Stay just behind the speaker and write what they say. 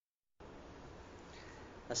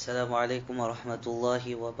السلام عليكم ورحمة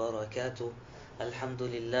الله وبركاته. الحمد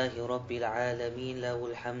لله رب العالمين، له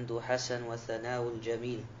الحمد حسن والثناء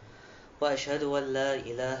الجميل، وأشهد أن لا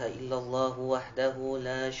إله إلا الله وحده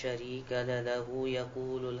لا شريك له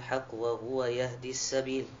يقول الحق وهو يهدي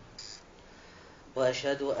السبيل،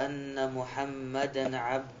 وأشهد أن محمدا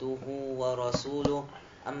عبده ورسوله،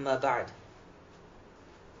 أما بعد.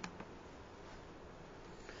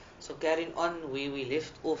 So carrying on where we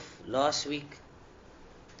left off last week,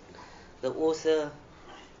 the author,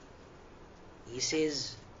 he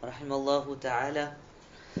says رحمه الله تعالى: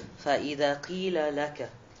 فإذا قيل لك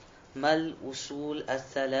ما الأصول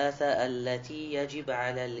الثلاثة التي يجب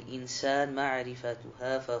على الإنسان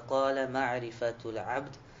معرفتها، فقال معرفة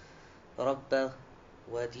العبد ربه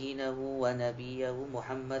ودينه ونبيه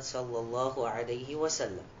محمد صلى الله عليه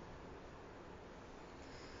وسلم.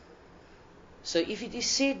 So if it is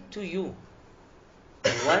said to you,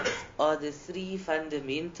 what are the three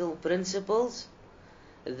fundamental principles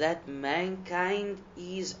that mankind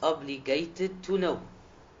is obligated to know?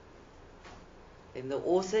 And the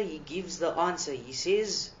author, he gives the answer. He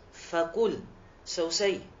says, فَقُلْ, so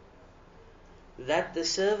say, that the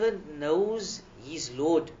servant knows his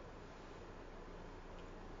Lord.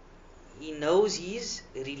 He knows his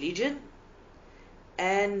religion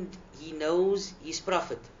and he knows his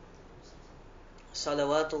Prophet.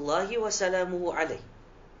 Salawatullahi wa salamuhu alayhi.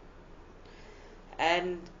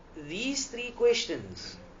 And these three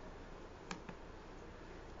questions,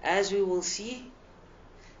 as we will see,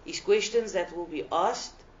 is questions that will be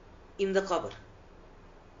asked in the qabr,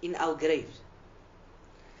 in our graves.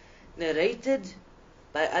 Narrated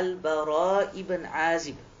by Al-Bara ibn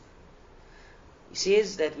Azib. He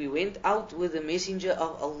says that we went out with the Messenger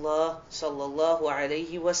of Allah sallallahu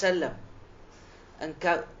alayhi wasallam, and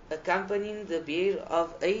accompanying the bier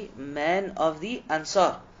of a man of the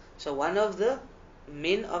Ansar. So one of the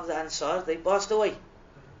men of the Ansar, they passed away.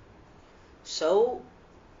 So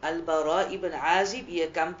Al-Bara ibn Azib, he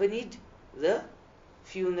accompanied the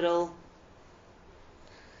funeral.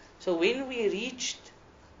 So when we reached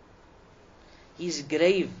his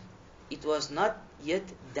grave, it was not yet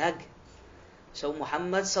dug. So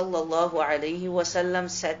Muhammad sallallahu alayhi wasallam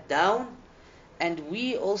sat down, and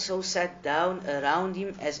we also sat down around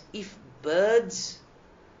him as if birds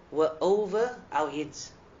were over our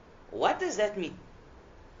heads. What does that mean?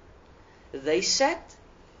 They sat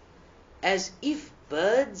as if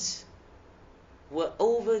birds were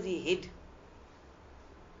over the head.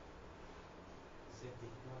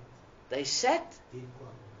 They sat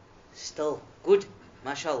still. Good,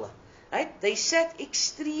 mashallah. Right? They sat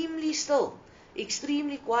extremely still,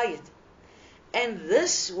 extremely quiet. And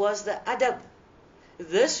this was the adab.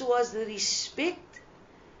 This was the respect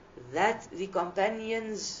that the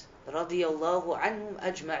companions radiyallahu anhum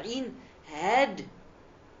ajma'een had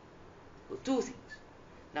for two things.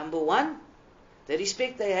 Number one, the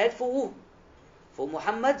respect they had for who? For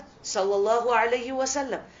Muhammad sallallahu alayhi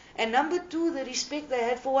wasallam. And number two, the respect they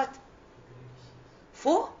had for what?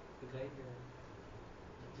 For?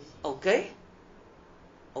 Okay.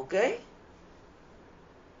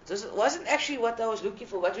 This wasn't actually what I was looking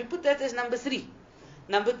for, but we put that as number three.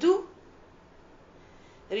 Number two,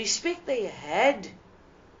 the respect they had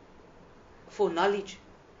for knowledge.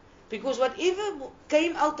 Because whatever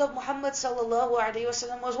came out of Muhammad sallallahu alayhi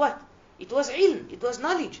wasallam was what? It was ilm, it was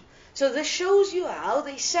knowledge. So this shows you how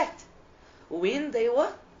they sat when they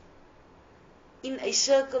were in a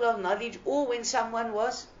circle of knowledge, or when someone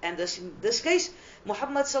was, and in this case,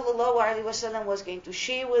 Muhammad sallallahu alayhi wasallam was going to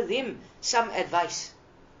share with him some advice.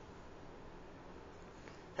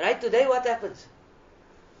 Right? Today what happens?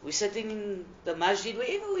 We're sitting in the masjid,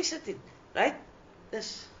 wherever we're sitting, right?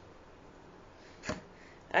 This.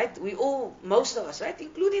 Right? We all, most of us, right?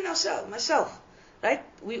 Including myself, right?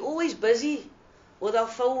 We're always busy with our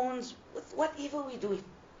phones, with whatever we're doing.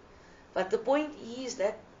 But the point is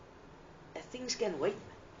that things can wait.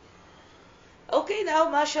 Okay, now,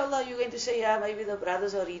 mashallah, you're going to say, yeah, maybe the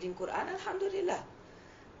brothers are reading Quran, alhamdulillah.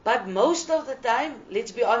 But most of the time,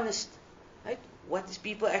 let's be honest, right? What is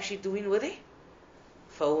people actually doing with it?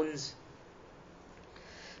 Phones.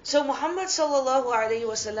 So Muhammad sallallahu alayhi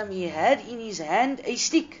wasallam, he had in his hand a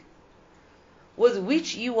stick with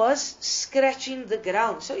which he was scratching the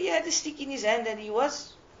ground. So he had a stick in his hand and he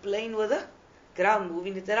was playing with the ground,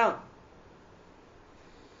 moving it around.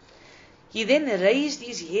 He then raised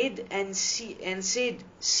his head and said,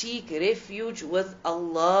 "Seek refuge with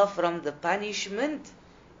Allah from the punishment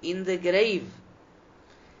in the grave."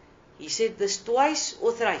 He said this twice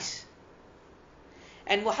or thrice.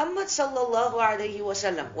 And Muhammad sallallahu alayhi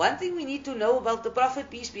wasallam, one thing we need to know about the Prophet,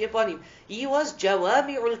 peace be upon him, he was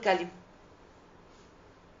Jawami'ul Kalim.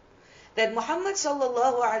 that Muhammad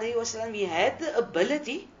sallallahu alaihi wasallam, he had the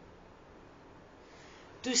ability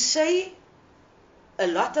to say a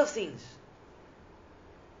lot of things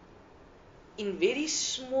in very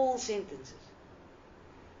small sentences.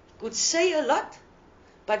 He could say a lot,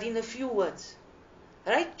 but in a few words.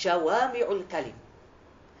 Right? Jawami'ul kalim.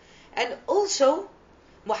 And also,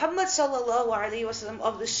 Muhammad sallallahu alaihi wasallam,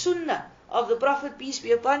 of the sunnah of the Prophet, peace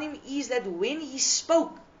be upon him, is that when he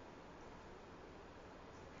spoke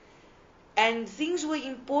and things were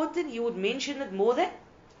important, he would mention it more than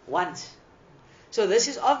once. So this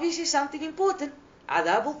is obviously something important.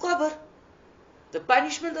 Adabul qabr, the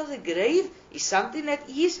punishment of the grave, is something that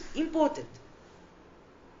is important.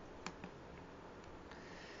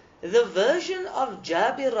 The version of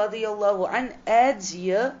Jabir radiallahu an adds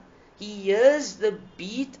here, he hears the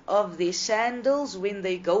beat of their sandals when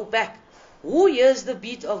they go back. Who hears the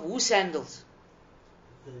beat of whose sandals?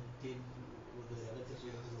 The dead, or the relatives of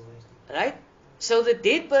the wife. Right? So the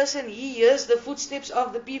dead person, he hears the footsteps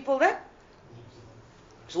of the people that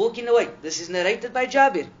is walking away. This is narrated by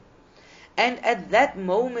Jabir. And at that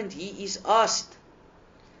moment he is asked,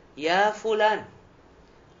 Ya Fulan,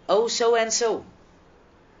 oh so and so,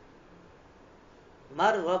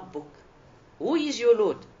 Mar Rabbuk, who is your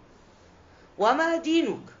Lord? Wama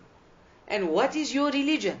dinuk, and what is your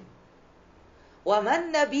religion?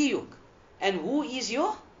 Waman nabiyuk, and who is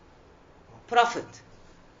your prophet?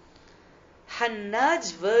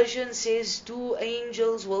 Hannad's version says 2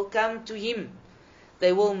 angels will come to him.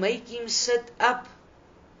 They will make him sit up.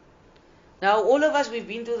 Now all of us, we've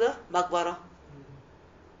been to the Maqbarah.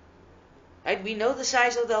 Right? We know the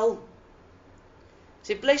size of the hole. It's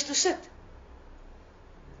a place to sit.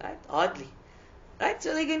 Right? Hardly. Right?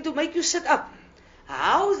 So they're going to make you sit up.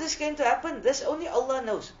 How is this going to happen? This only Allah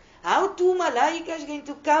knows. How 2 malaika is going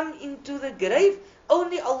to come into the grave?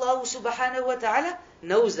 Only Allah subhanahu wa ta'ala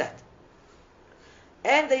knows that.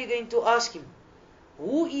 And they're going to ask him,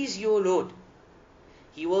 who is your Lord?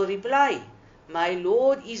 He will reply, my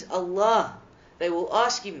Lord is Allah. They will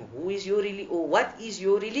ask him, who is your or what is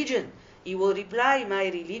your religion? He will reply, my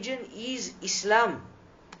religion is Islam.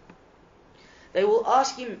 They will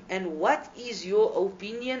ask him, and what is your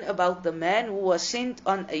opinion about the man who was sent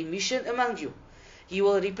on a mission among you? He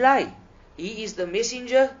will reply, he is the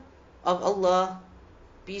messenger of Allah,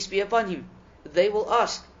 peace be upon him. They will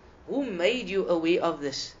ask, who made you aware of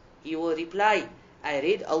this? He will reply, I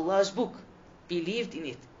read Allah's book, believed in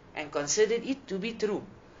it, and considered it to be true,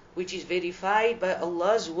 which is verified by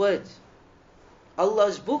Allah's word.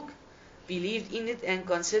 Allah's book, believed in it and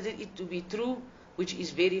considered it to be true, which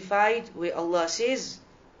is verified, where Allah says,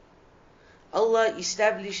 Allah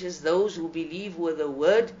establishes those who believe with a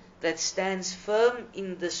word that stands firm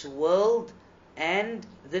in this world and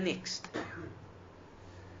the next.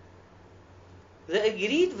 The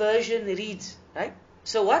agreed version reads, right?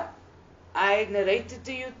 So what? I narrated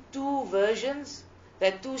to you 2 versions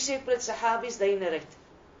that 2 separate Sahabis they narrate.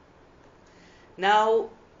 Now,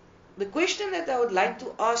 the question that I would like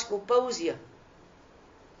to ask or pose here,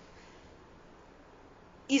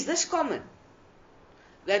 is this common?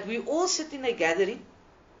 That we all sit in a gathering,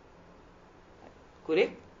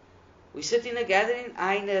 correct? We sit in a gathering,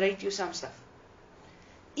 I narrate you some stuff.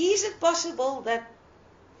 Is it possible that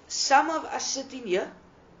some of us sitting here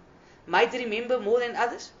might remember more than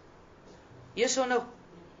others? Yes or no?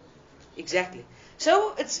 Exactly.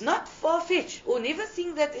 So it's not far-fetched, or never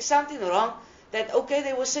think that there's something wrong, that okay,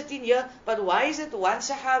 they were sitting here, but why is it one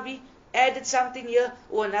Sahabi added something here,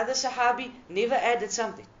 or another Sahabi never added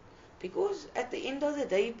something? Because at the end of the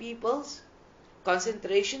day, people's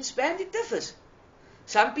concentration span, it differs.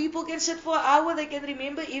 Some people can sit for an hour, they can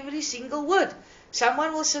remember every single word.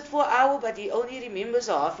 Someone will sit for an hour, but he only remembers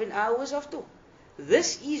half an hour of two.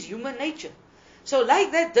 This is human nature. So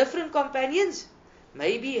like that, different companions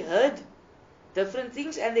maybe heard different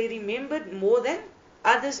things and they remembered more than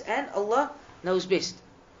others, and Allah knows best.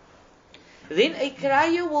 Then a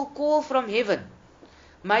crier will call from heaven,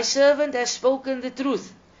 my servant has spoken the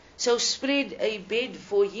truth, so spread a bed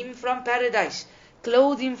for him from paradise,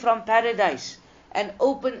 clothe him from paradise, and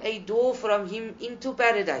open a door from him into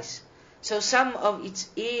paradise. So some of its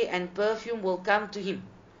air and perfume will come to him.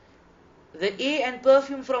 The air and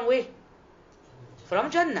perfume from where?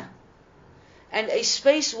 From Jannah. And a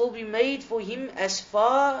space will be made for him as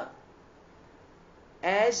far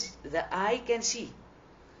as the eye can see.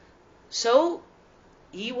 So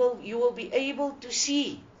you will be able to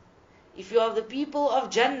see, if you are the people of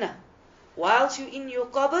Jannah, whilst you're in your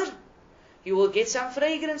qabr, you will get some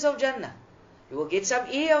fragrance of Jannah. You will get some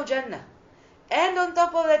air of Jannah. And on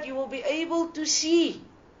top of that, you will be able to see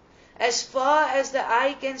as far as the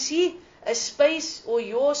eye can see, a space or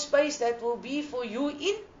your space that will be for you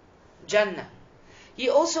in Jannah. He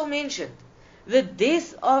also mentioned the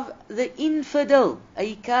death of the infidel,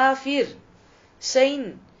 a kafir,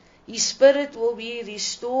 saying his spirit will be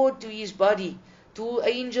restored to his body. 2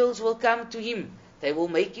 angels will come to him. They will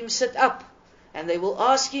make him sit up and they will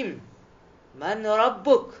ask him, Man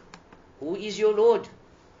Rabbuk? Who is your Lord?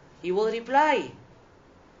 He will reply,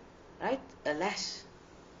 right? Alas,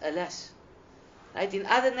 alas. Right? In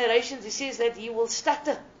other narrations it says that he will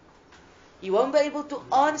stutter. He won't be able to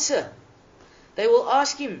answer. They will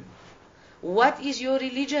ask him, what is your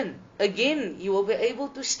religion? Again, he will be able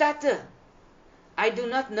to stutter. I do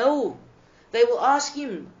not know. They will ask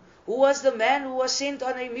him, who was the man who was sent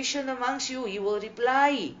on a mission amongst you? He will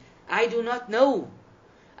reply, I do not know.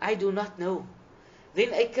 I do not know.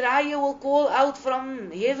 Then a crier will call out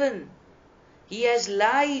from heaven, he has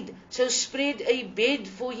lied, so spread a bed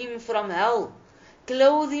for him from hell,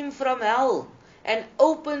 clothe him from hell, and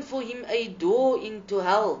open for him a door into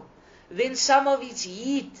hell. Then some of its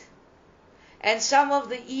heat and some of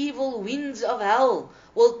the evil winds of hell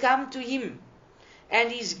will come to him, and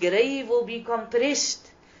his grave will be compressed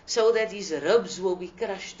so that his ribs will be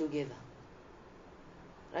crushed together.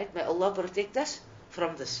 Right? May Allah protect us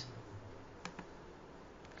from this.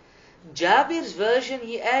 Jabir's version,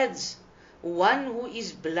 he adds, one who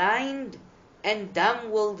is blind and dumb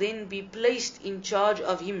will then be placed in charge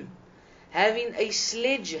of him, having a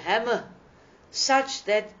sledgehammer, such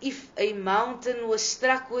that if a mountain was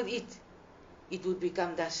struck with it, it would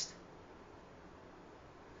become dust.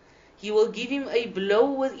 He will give him a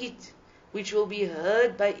blow with it, which will be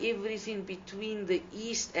heard by everything between the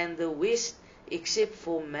east and the west, except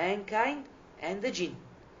for mankind and the jinn,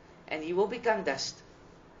 and he will become dust.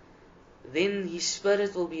 Then his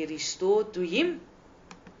spirit will be restored to him,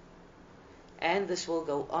 and this will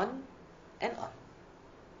go on and on.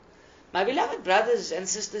 My beloved brothers and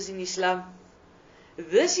sisters in Islam,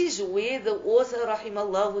 this is where the author,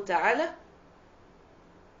 rahimallahu ta'ala,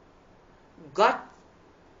 got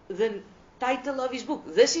the title of his book.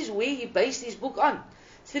 This is where he based his book on.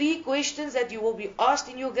 3 questions that you will be asked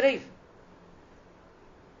in your grave.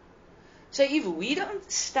 So if we don't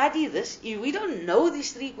study this, if we don't know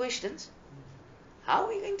these 3 questions, how are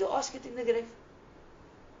we going to ask it in the grave?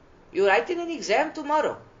 You're writing an exam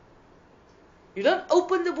tomorrow. You don't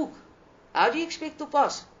open the book. How do you expect to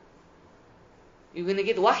pass? You're going to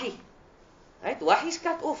get wahi. Right? Wahi is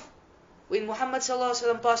cut off. When Muhammad sallallahu alaihi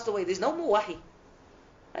wasallam passed away, there's no more wahi.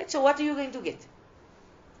 Right? So what are you going to get?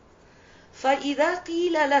 فَإِذَا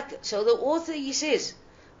قِيلَ لَكَ. So the author, he says,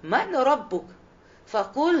 مَنْ رَبُّكَ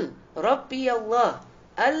فَقُلْ رَبِّيَ اللَّهِ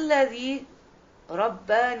الَّذِي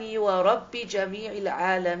رَبَّانِي وَرَبِّ جَمِيعِ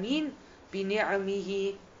الْعَالَمِينَ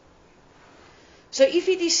بِنِعْمِهِ. So if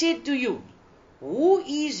it is said to you, who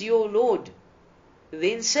is your Lord?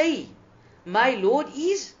 Then say, my Lord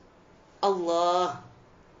is Allah.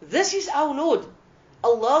 This is our Lord,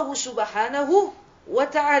 Allah subhanahu wa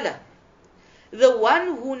ta'ala, the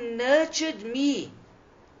one who nurtured me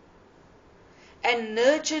and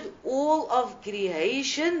nurtured all of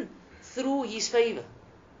creation through His favor.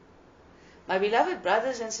 My beloved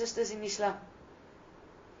brothers and sisters in Islam,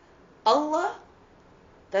 Allah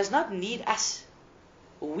does not need us.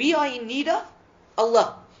 We are in need of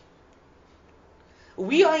Allah.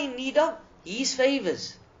 We are in need of His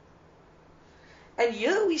favors. And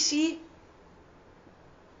here we see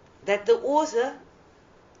that the author,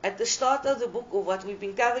 at the start of the book, of what we've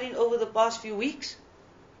been covering over the past few weeks,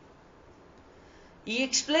 he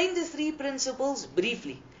explained the 3 principles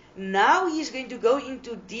briefly. Now he is going to go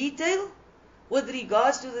into detail with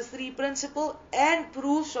regards to the 3 principles and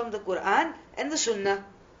proofs from the Quran and the Sunnah.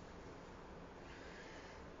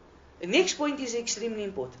 The next point is extremely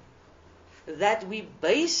important, that we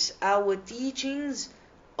base our teachings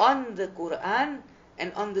on the Quran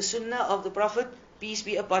and on the Sunnah of the Prophet, peace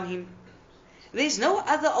be upon him. There's no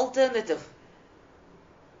other alternative.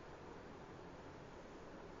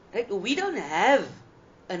 Right? We don't have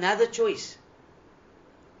another choice.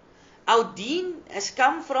 Our deen has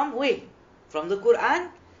come from where? From the Quran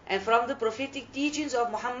and from the prophetic teachings of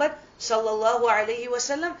Muhammad sallallahu alaihi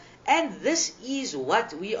wasallam, and this is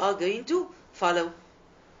what we are going to follow.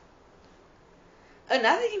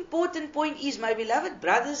 Another important point is, my beloved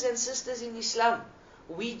brothers and sisters in Islam,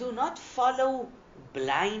 we do not follow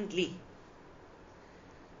blindly.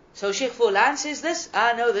 So Sheikh Fulan says this,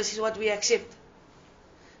 no, this is what we accept.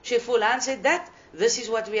 Sheikh Fulan said that, this is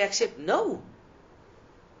what we accept. No.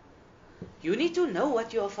 You need to know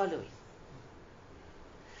what you are following.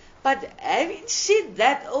 But having said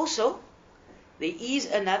that also, there is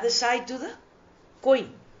another side to the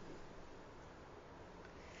coin.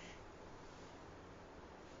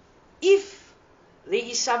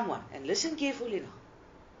 someone, and listen carefully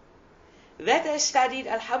now, that has studied,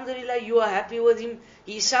 alhamdulillah, you are happy with him,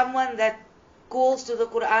 he is someone that calls to the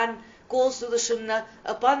Quran, calls to the Sunnah,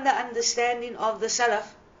 upon the understanding of the Salaf.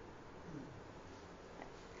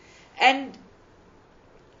 And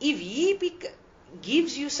if he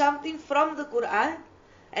gives you something from the Quran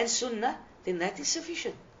and Sunnah, then that is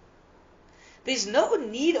sufficient. There's no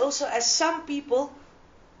need also, as some people,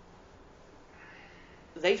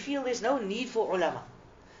 they feel there's no need for ulama.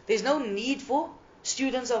 There's no need for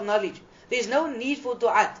students of knowledge. There's no need for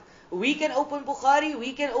du'at. We can open Bukhari,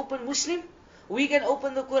 we can open Muslim, we can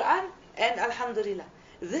open the Quran, and alhamdulillah.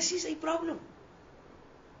 This is a problem.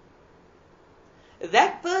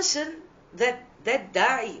 That person, that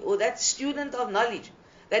da'i, or that student of knowledge,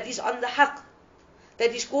 that is on the haqq,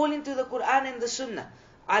 that is calling to the Quran and the Sunnah,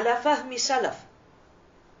 ala fahmi salaf,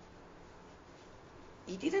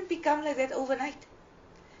 he didn't become like that overnight.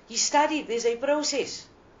 He studied. There's a process.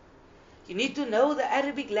 You need to know the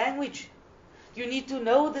Arabic language. You need to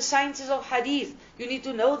know the sciences of hadith. You need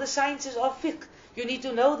to know the sciences of fiqh. You need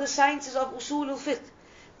to know the sciences of usul al-fiqh.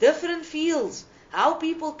 Different fields. How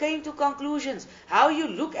people came to conclusions. How you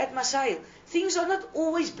look at masail. Things are not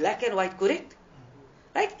always black and white, correct?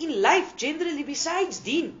 Right? In life, generally, besides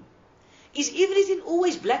deen, is everything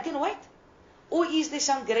always black and white? Or is there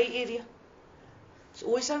some grey area? There's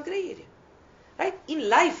always some grey area. Right? In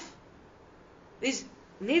life, there's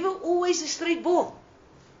never always a straight ball.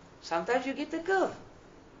 Sometimes you get a curve.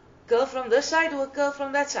 Curve from this side or a curve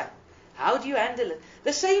from that side. How do you handle it?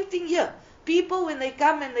 The same thing here. People, when they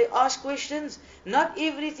come and they ask questions, not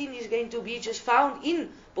everything is going to be just found in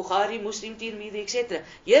Bukhari, Muslim, Tirmidhi, etc.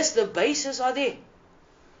 Yes, the bases are there.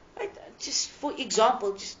 Right? Just for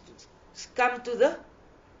example, just come to the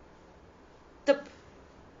tip.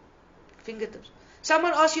 Fingertips.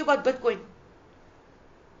 Someone asks you about Bitcoin.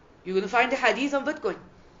 You're going to find a hadith on Bitcoin?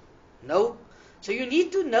 No. So you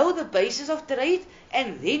need to know the basis of trade,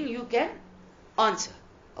 and then you can answer.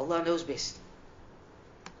 Allah knows best.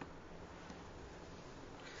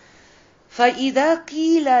 فَإِذَا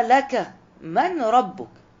قِيلَ لَكَ مَنْ رَبُّكَ,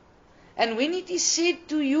 and when it is said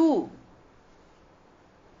to you,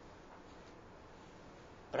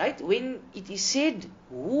 right, when it is said,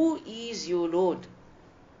 who is your Lord?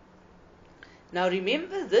 Now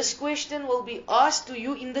remember, this question will be asked to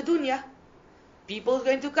you in the dunya. People are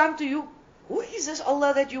going to come to you. Who is this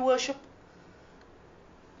Allah that you worship?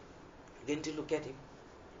 You're going to look at him.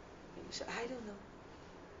 And you say, I don't know.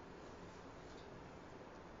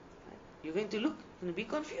 You're going to look and be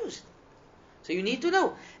confused. So you need to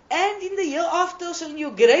know. And in the year after, so in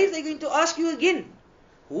your grave, they're going to ask you again,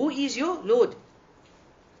 who is your Lord?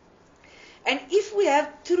 And if we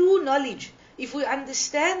have true knowledge, if we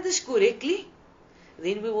understand this correctly,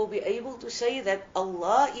 then we will be able to say that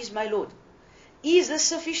Allah is my Lord. Is this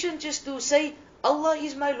sufficient just to say Allah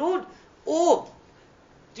is my Lord? Or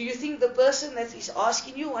do you think the person that is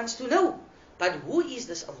asking you wants to know, but who is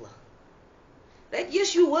this Allah? Right?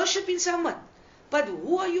 Yes, you worshiping someone, but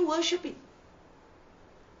who are you worshipping?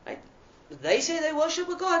 Right? They say they worship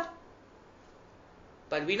a God,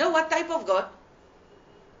 but we know what type of God.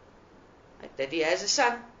 Right? That He has a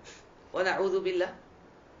son. Wa na'udhu billah.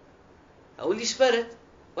 Holy Spirit.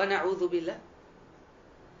 Wa na'udhu billah.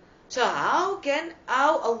 So how can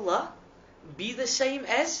our Allah be the same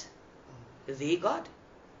as their God?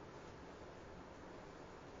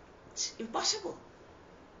 It's impossible.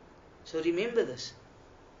 So remember this.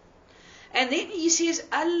 And then he says,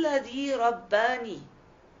 Alladhi Rabbani.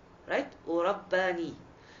 Right? Or Rabbani.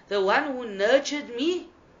 The one who nurtured me,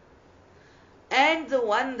 and the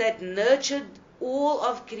one that nurtured all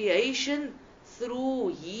of creation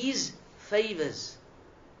through His favors.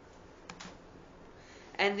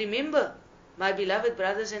 And remember, my beloved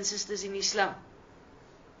brothers and sisters in Islam,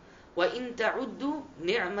 وَإِن تَعُدُّوا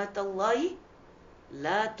نِعْمَةَ اللَّهِ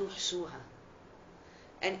لَا تُحْصُوهَا.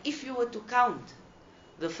 And if you were to count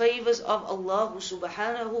the favors of Allah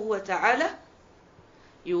subhanahu wa ta'ala,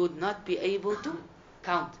 you would not be able to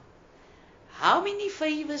count. How many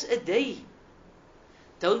favors a day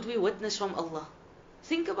don't we witness from Allah?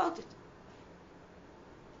 Think about it.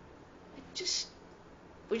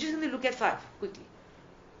 We're just going to look at 5 quickly.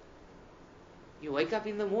 You wake up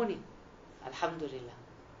in the morning. Alhamdulillah.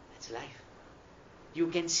 That's life. You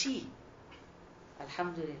can see.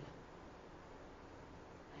 Alhamdulillah.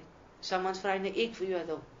 Right? Someone's frying an egg for you at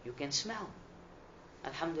home. You can smell.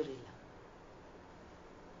 Alhamdulillah.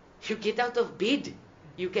 You get out of bed.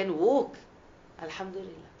 You can walk.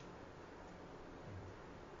 Alhamdulillah.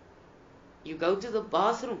 You go to the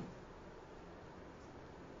bathroom.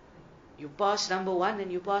 You pass number 1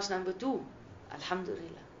 and you pass number 2.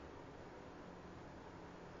 Alhamdulillah.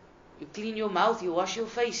 You clean your mouth, you wash your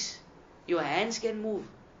face. Your hands can move.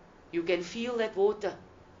 You can feel that water.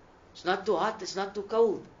 It's not too hot, it's not too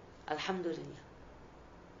cold. Alhamdulillah.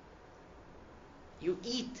 You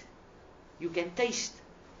eat. You can taste.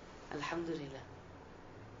 Alhamdulillah.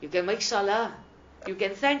 You can make salah. You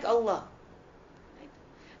can thank Allah. Right?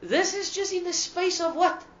 This is just in the space of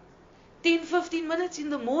what? 10, 15 minutes in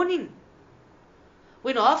the morning.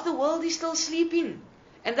 When half the world is still sleeping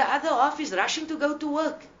and the other half is rushing to go to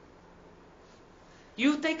work.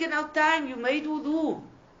 You've taken out time, you made wudu.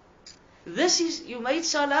 You made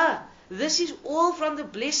salah. This is all from the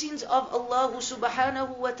blessings of Allah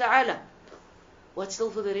subhanahu wa ta'ala. What's still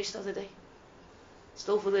for the rest of the day?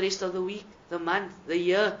 Still for the rest of the week, the month, the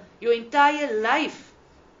year, your entire life.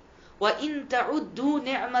 وَإِن تَعُدُّوا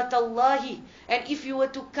نِعْمَةَ اللَّهِ. And if you were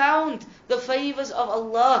to count the favors of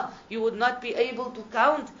Allah, you would not be able to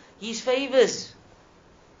count His favors.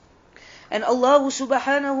 And Allah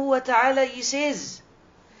subhanahu wa ta'ala, He says,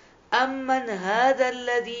 أَمَّنْ هَذَا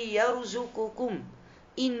الَّذِي يَرْزُقُكُمْ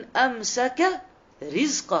إِنْ أَمْسَكَ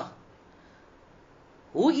رِزْقَهُ.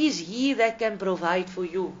 Who is He that can provide for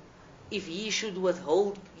you if He should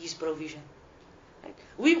withhold His provision? Right?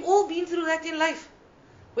 We've all been through that in life.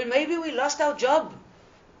 When maybe we lost our job,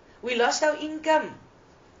 we lost our income,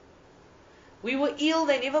 we were ill,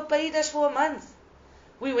 they never paid us for a month,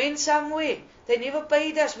 we went somewhere, they never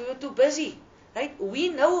paid us, we were too busy. Right? We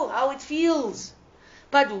know how it feels.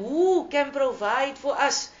 But who can provide for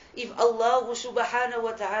us if Allah subhanahu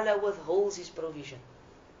wa ta'ala withholds His provision?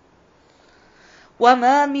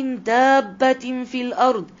 وَمَا مِن دَابَّةٍ فِي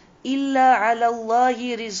الْأَرْضِ إِلَّا عَلَى اللَّهِ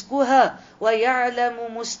رِزْقُهَا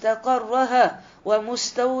وَيَعْلَمُ مُسْتَقَرَّهَا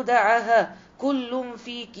وَمُسْتَوْدَعَهَا كُلٌّ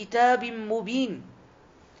فِي كِتَابٍ مُبِينٍ.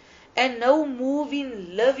 And no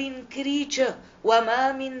moving, living creature,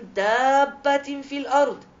 وَمَا مِن دَابَّةٍ فِي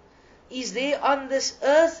الْأَرْضِ, is there on this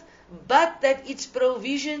earth, but that its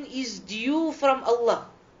provision is due from Allah.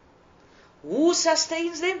 Who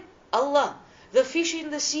sustains them? Allah. The fish in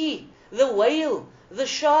the sea, the whale, the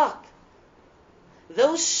shark,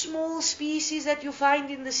 those small species that you find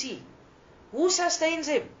in the sea. Who sustains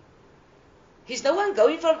them? He's no one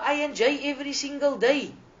going from I&J every single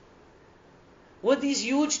day with his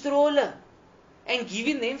huge trawler and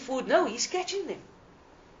giving them food. No, He's catching them.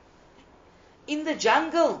 In the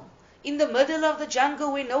jungle, in the middle of the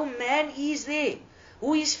jungle where no man is there,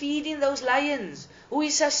 who is feeding those lions? Who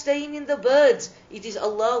is sustaining the birds? It is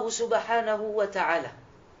Allah subhanahu wa ta'ala.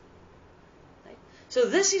 Right? So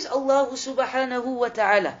this is Allah subhanahu wa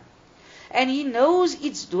ta'ala. And He knows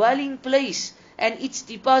its dwelling place and its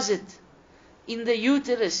deposit in the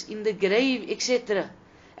uterus, in the grave, etc.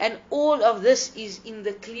 And all of this is in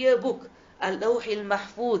the clear book, Al-Lawh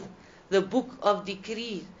al-Mahfuz, the book of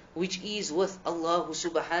decree, which is with Allah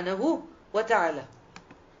subhanahu wa ta'ala.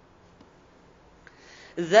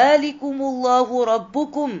 ذَلِكُمُ اللَّهُ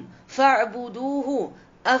رَبُّكُمْ فَاعْبُدُوهُ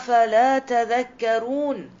أَفَلَا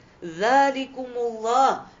تَذَكَّرُونَ. ذَلِكُمُ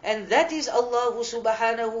اللَّهُ. And that is Allah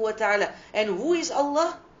subhanahu wa ta'ala. And who is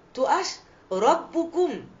Allah to us?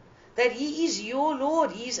 رَبُّكُمْ. That He is your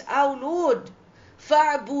Lord, He is our Lord.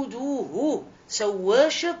 فَاعْبُدُوهُ. So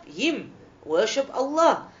worship Him, worship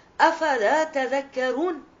Allah. أَفَلَا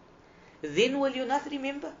تَذَكَّرُونَ. Then will you not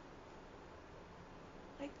remember?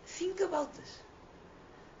 Right? Think about this.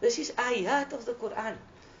 This is ayat of the Quran.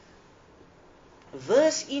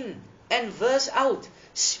 Verse in and verse out.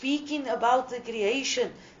 Speaking about the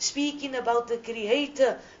creation. Speaking about the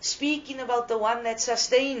Creator. Speaking about the one that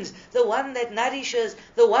sustains. The one that nourishes.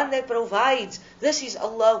 The one that provides. This is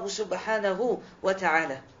Allah subhanahu wa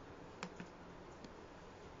ta'ala.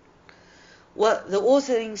 The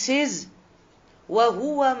authoring says,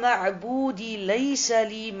 وَهُوَ مَعْبُودِي لَيْسَ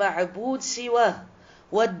لِي مَعْبُودٍ سِوَاهُ.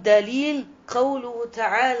 وَالدَّلِيلُ قَوْلُهُ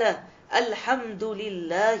تَعَالَى الْحَمْدُ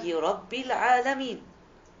لِلَّهِ رَبِّ الْعَالَمِينَ.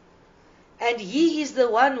 And He is the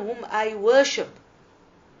one whom I worship.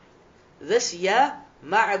 This ya,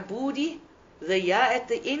 ma'budi, the ya at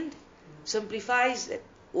the end, simplifies that,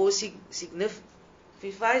 or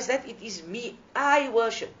signifies that it is me, I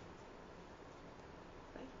worship.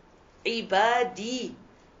 Ibadi,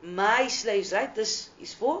 my slaves, right? This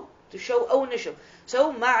is for to show ownership.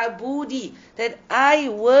 So ma'budi, that I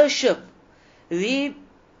worship. There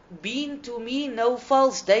being to me no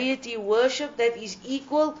false deity worship that is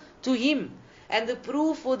equal to Him. And the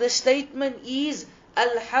proof for the statement is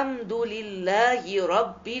Alhamdulillahi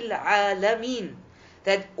Rabbil Alameen,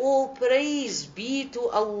 that all praise be to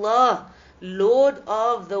Allah, Lord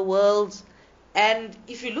of the worlds. And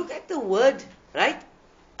if you look at the word, right,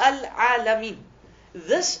 Al-Alamin,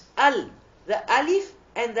 this Al, the Alif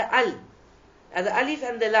and the Al, and the Alif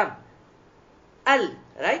and the Lam, Al,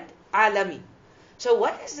 right, alamin. So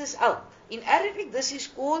what is this al? In Arabic this is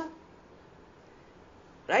called,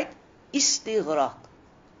 right, istighraq.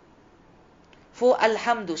 For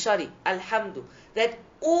alhamdu, alhamdu. That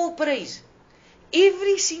all praise,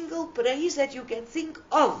 every single praise that you can think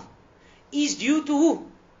of is due to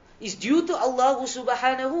who? Is due to Allah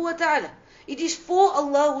subhanahu wa ta'ala. It is for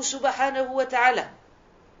Allah subhanahu wa ta'ala.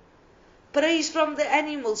 Praise from the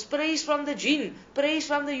animals, praise from the jinn, praise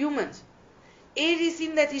from the humans.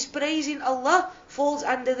 Everything that is praising Allah falls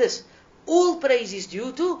under this. All praise is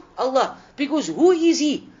due to Allah. Because who is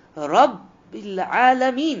He? Rabbil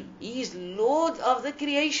Alameen. He is Lord of the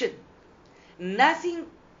creation. Nothing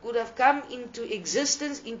could have come into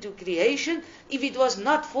existence, into creation, if it was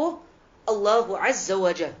not for Allahu Azza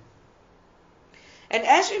wa Jal. And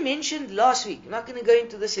as we mentioned last week, I'm not going to go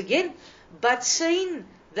into this again, but saying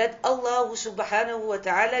that Allah subhanahu wa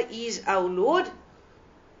ta'ala is our Lord,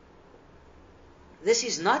 this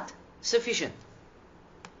is not sufficient.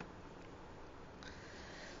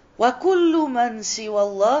 وَكُلُّ مَنْ سِوَى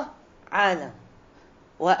اللَّهِ عَالَمٌ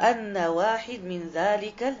وَأَنَّ وَاحِدٌ مِنْ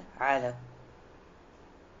ذَلِكَ الْعَالَمِ.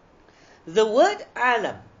 The word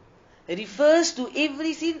alam refers to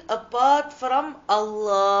everything apart from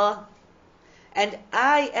Allah. And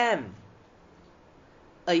I am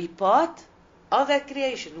a part of that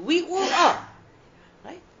creation. We all are.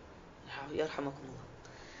 Right?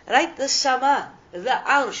 Right? The sama, the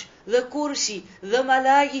arsh, the kursi, the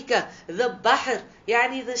malaika, the bahr,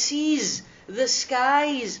 yani the seas, the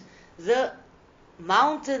skies, the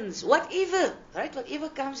mountains, whatever. Right? Whatever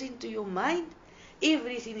comes into your mind,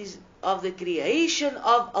 everything is of the creation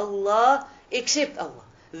of Allah except Allah.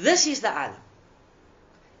 This is the alam.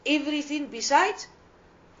 Everything besides,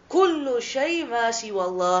 kullu shay ma siwa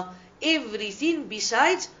Allah, everything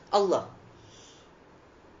besides Allah.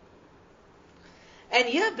 And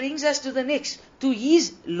here brings us to the next, to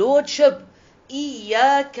His Lordship.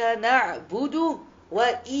 Iyaka na'budu wa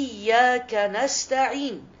iyaka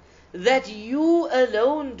nasta'in. That you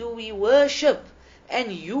alone do we worship,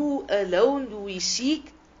 and you alone do we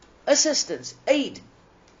seek assistance, aid.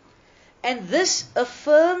 And this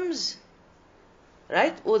affirms,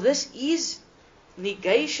 right? Or this is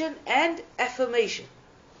negation and affirmation.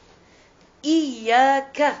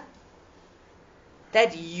 Iyaka.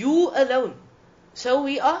 That you alone. So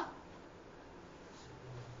we are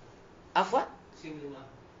afwan?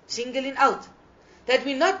 Singling out. That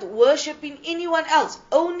we're not worshipping anyone else.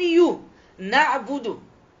 Only you. Na'budu.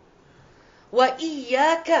 Wa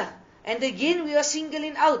iyaka. And again we are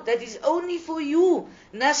singling out. That is only for you.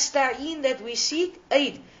 Nasta'in. That we seek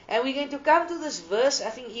aid. And we're going to come to this verse, I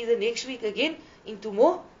think either next week again, into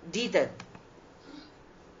more detail.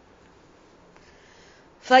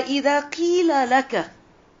 فَإِذَا قِيلَ لَكَ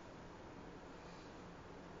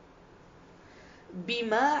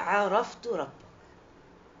بِمَا عَرَفْتُ رَبَّكَ.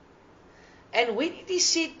 And when it is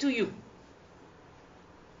said to you,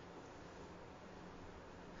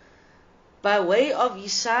 by way of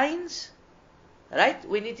His signs, right?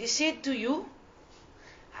 When it is said to you,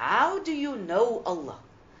 how do you know Allah?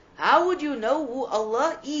 How would you know who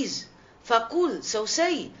Allah is? فَقُلْ. So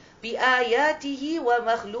say, بِآيَاتِهِ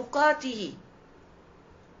وَمَخْلُقَاتِهِ.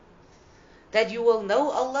 That you will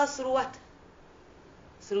know Allah through what?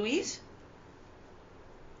 Through His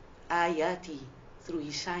ayati, through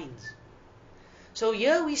His signs. So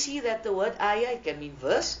here we see that the word ayah, it can mean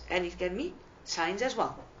verse and it can mean signs as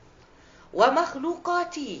well.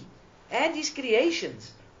 وَمَخْلُقَاتِهِ, and His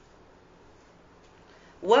creations.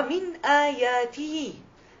 وَمِنْ آيَاتِهِ,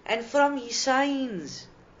 and from His signs.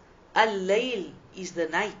 Al-layl is the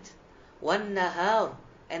night. وَالنَّهَارُ,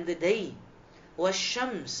 and the day.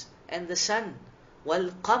 وَالشَّمْسِ, and the sun.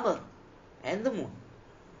 وَالْقَمَرُ, and the moon.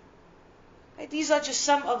 Right? These are just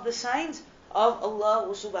some of the signs of Allah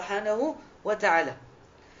subhanahu wa ta'ala.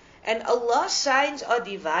 And Allah's signs are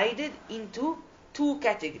divided into two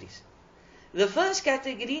categories. The first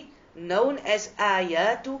category, known as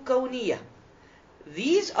ayatu kawniyah.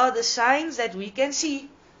 These are the signs that we can see.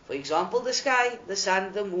 For example, the sky, the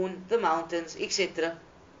sun, the moon, the mountains, etc.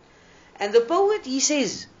 And the poet, he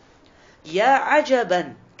says, Ya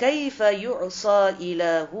ajaban kayfa yu'sa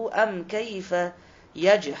ilahu am kayfa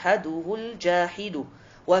yajhaduhu al-jahidu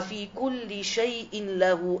wa fi kulli shay'in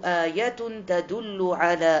lahu ayatun tadullu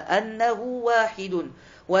ala annahu wahidun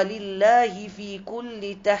wa lillahi fi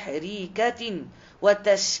kulli tahrikatin wa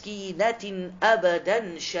taskinatin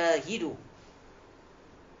abadan shahidu.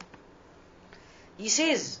 He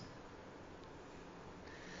says,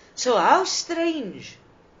 so how strange,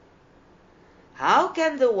 how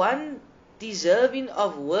can the one deserving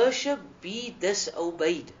of worship be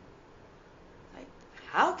disobeyed? Right?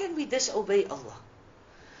 How can we disobey Allah?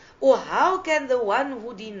 Or how can the one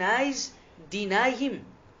who denies deny him,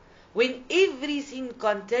 when everything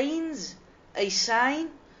contains a sign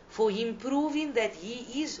for him proving that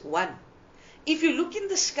he is one? If you look in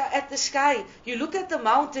the sky, at the sky, you look at the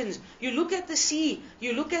mountains, you look at the sea,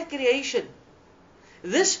 you look at creation,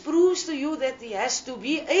 this proves to you that there has to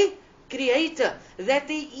be a creator, that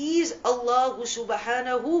there is Allah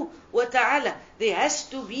subhanahu wa ta'ala. There has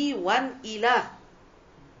to be one ilah.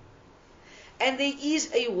 And there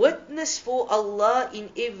is a witness for Allah in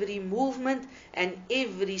every movement and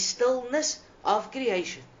every stillness of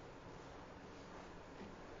creation.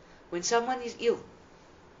 When someone is ill,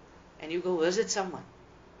 and you go visit someone,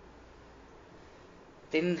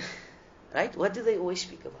 then, right, what do they always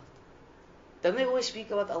speak about? Don't they always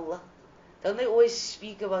speak about Allah? Don't they always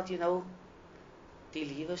speak about, die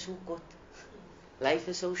lewe is so kort. Life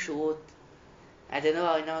is so short. I don't know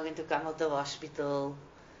how I'm going to come out of hospital.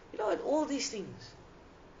 And all these things.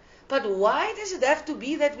 But why does it have to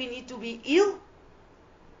be that we need to be ill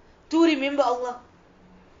to remember Allah?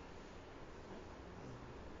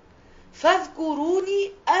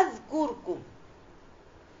 فَاذْكُرُونِي أَذْكُرْكُمْ.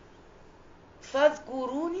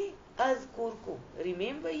 فَاذْكُرُونِي أَذْكُرْكُمْ.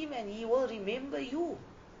 Remember Him and He will remember you.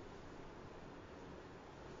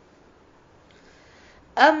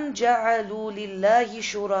 أَمْ جَعَلُوا لِلَّهِ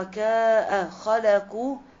شُرَكَاءَ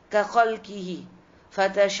خَلَقُوا كَخَلْقِهِ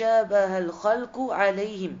فَتَشَابَهَ الْخَلْقُ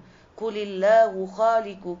عَلَيْهِمْ قُلِ اللَّهُ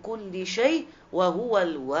خَالِقُ كُلِّ شَيْءٍ وَهُوَ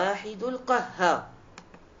الْوَاحِدُ الْقَهَّارُ.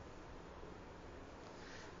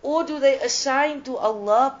 Or do they assign to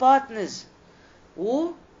Allah partners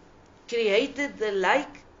who created the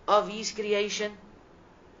like of His creation,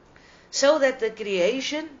 so that the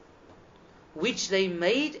creation which they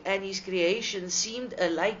made and His creation seemed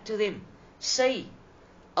alike to them? Say,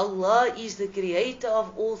 Allah is the creator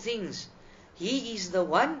of all things. He is the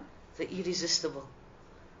one, the irresistible.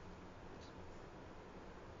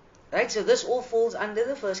 Right, so this all falls under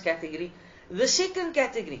the first category. The second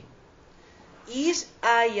category is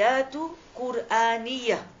ayatu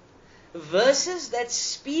Qur'aniyah, verses that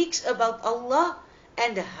speaks about Allah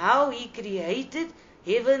and how He created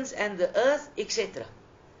heavens and the earth, etc.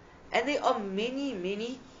 And there are many,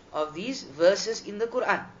 many of these verses in the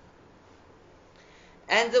Quran.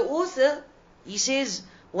 And the author, he says,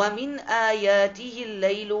 وَمِنْ آيَاتِهِ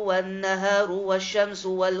اللَّيْلُ وَالنَّهَارُ وَالشَّمْسُ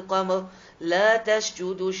وَالْقَمَرُ لَا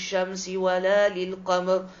تَسْجُدُوا الشَّمْسِ وَلَا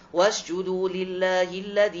لِلْقَمَرِ وَاسْجُدُوا لِلَّهِ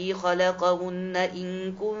الَّذِي خَلَقَهُنَّ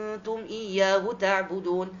إِن كُنتُمْ إِيَّاهُ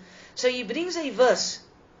تَعْبُدُونَ. So he brings a verse,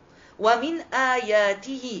 وَمِنْ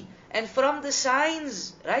آيَاتِهِ, and from the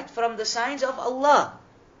signs, right, from the signs of Allah,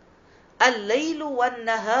 اللَّيْلُ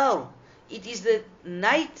وَالنَّهَارُ, it is the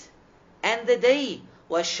night and the day,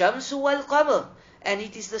 وَالشَّمْسُ وَالْقَمَرُ, and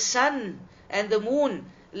it is the sun and the moon.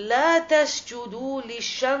 لا تسجدوا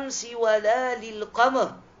للشمس ولا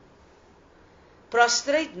للقمر.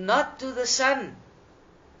 Prostrate not to the sun,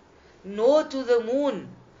 nor to the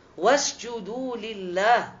moon. واسجدوا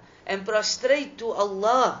لله, and prostrate to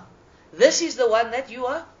Allah. This is the one that you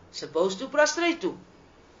are supposed to prostrate to.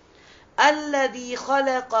 الذي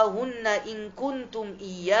خلقهن إن كنتم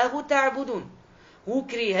إياه تعبدون. Who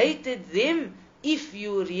created them if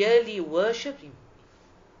you really worship Him.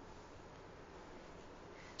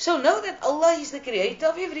 So know that Allah is the creator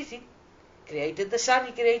of everything. He created the sun,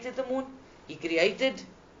 He created the moon, He created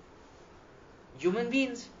human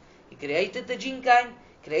beings, He created the jinn kind,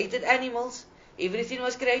 created animals. Everything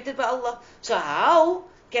was created by Allah. So how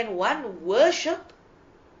can one worship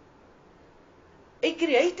a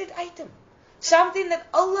created item? Something that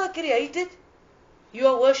Allah created, you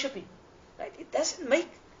are worshipping. Right? It doesn't make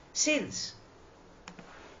sense.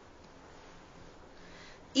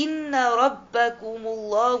 إِنَّ رَبَّكُمُ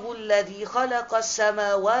اللَّهُ الَّذِي خَلَقَ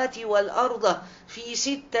السَّمَاوَاتِ وَالْأَرْضَ فِي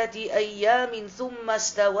سِتَّةِ أَيَّامٍ ثُمَّ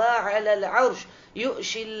اسْتَوَى عَلَى الْعَرْشِ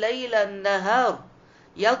يُغْشِي اللَّيْلَ النَّهَارَ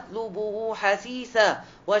يَطْلُبُهُ حَثِيثًا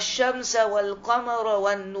وَالشَّمْسَ وَالْقَمَرَ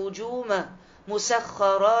وَالنُّجُومَ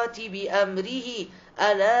مُسَخَّرَاتٍ بِأَمْرِهِ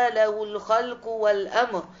أَلَا لَهُ الْخَلْقُ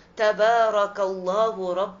وَالْأَمْرُ تَبَارَكَ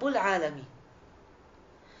اللَّهُ رَبُّ الْعَالَمِينَ.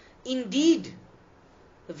 Indeed,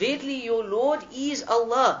 verily your Lord is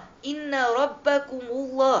Allah. Inna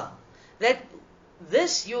rabbakumullah. That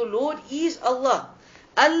this your Lord is Allah.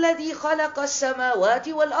 Alladhi khalaqa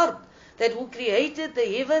as-samawati wal-ard. That who created the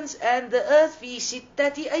heavens and the earth fi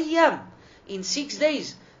sittati ayyam. In 6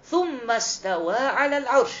 days. Thumma istawa ala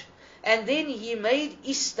al-arsh. And then He made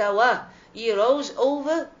istawa. He rose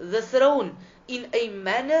over the throne in a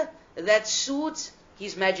manner that suits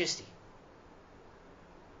His majesty.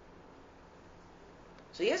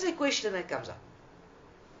 So here's a question that comes up.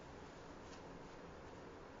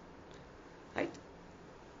 Right?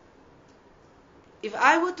 if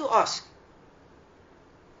I were to ask,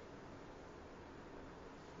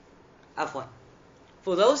 Afwan,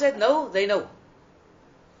 for those that know, they know.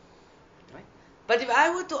 Right? But if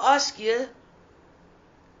I were to ask you,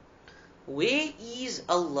 where is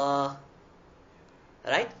Allah?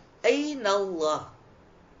 Right? Ayn Allah.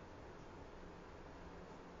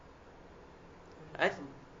 Right?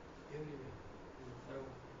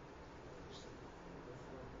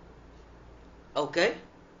 Okay.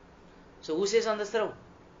 So who says on the throne?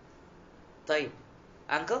 Tayyib.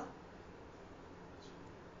 Uncle?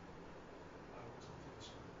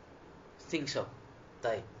 Think so.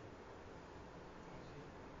 Tayyib.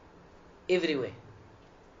 Everywhere.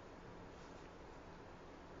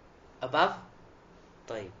 Above?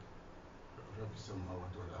 Tayyib.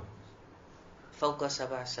 فوق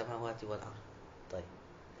سبع السماوات والأرض. طيب.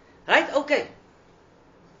 Right? Okay.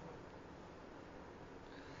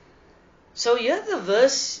 So here the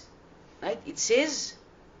verse, right? It says,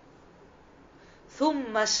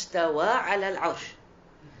 ثم استوى على العرش.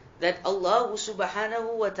 That Allah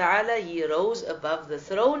subhanahu wa ta'ala, He rose above the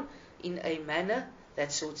throne in a manner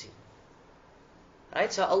that suits Him.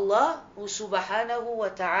 Right? So Allah subhanahu wa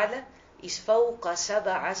ta'ala is فوق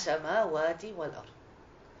سبع السماوات والأرض.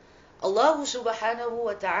 Allah subhanahu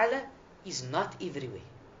wa ta'ala is not everywhere.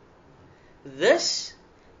 This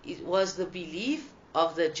was the belief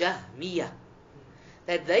of the Jahmiyyah.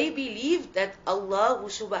 That they believed that Allah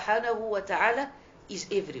subhanahu wa ta'ala is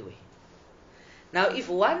everywhere. Now if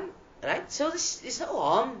one, right, so this is no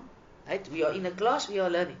harm, right? We are in a class, we are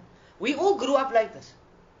learning. We all grew up like this.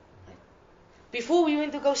 Right? Before we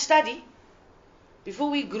went to go study, before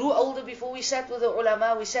we grew older, before we sat with the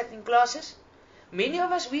ulama, we sat in classes, many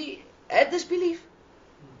of us, we had this belief.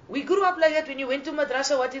 We grew up like that. When you went to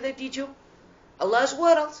madrasa, what did they teach you? Allah's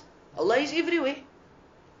world. Allah is everywhere.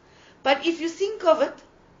 But if you think of it,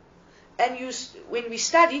 and when we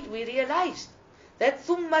studied, we realized that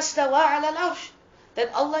ثُمَّ اسْتَوَى عَلَى الْعَرْشِ,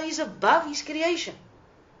 that Allah is above His creation.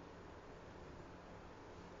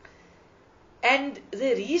 And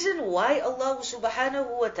the reason why Allah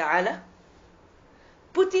subhanahu wa ta'ala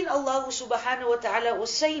put in Allah subhanahu wa ta'ala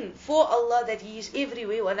was saying for Allah that He is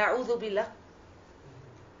everywhere, وَنَعُوذُ بِاللَّهِ.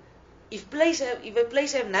 If a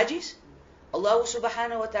place have najis, Allah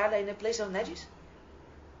subhanahu wa ta'ala in a place of najis.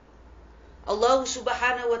 Allah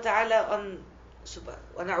subhanahu wa ta'ala on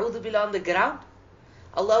وَنَعُوذُ بِاللَّهِ on the ground.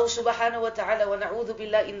 Allah subhanahu wa ta'ala وَنَعُوذُ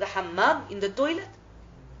بِاللَّهِ in the hammam, in the toilet.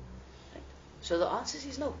 Right? So the answer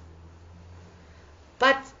is no.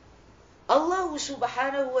 But Allah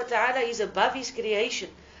subhanahu wa ta'ala is above His creation.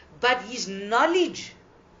 But His knowledge,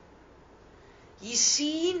 His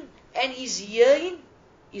seeing and His hearing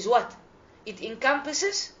is what? It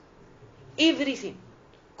encompasses everything.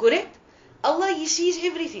 Correct? Allah, He sees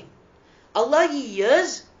everything. Allah, He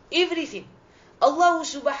hears everything. Allah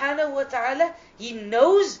subhanahu wa ta'ala, He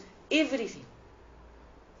knows everything.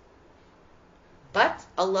 But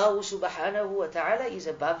Allah subhanahu wa ta'ala is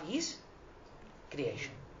above His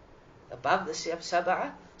creation. Above the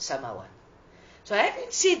sab'a samawat. So having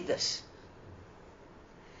said this,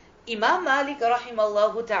 Imam Malik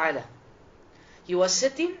rahimallahu ta'ala, he was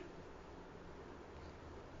sitting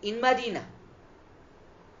in Medina,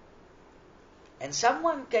 and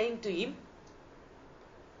someone came to him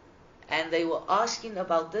and they were asking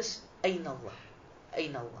about this Ayn Allah,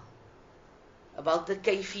 Ayn Allah, about the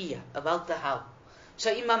kayfiyah, about the how.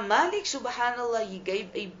 So Imam Malik subhanallah, he gave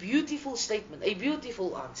a beautiful statement, a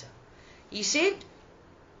beautiful answer. He said,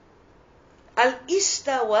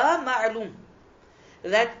 Al-istawa ma'lum,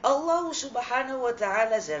 that Allah subhanahu wa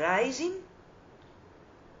ta'ala's rising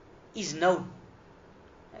is known.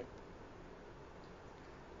 Right?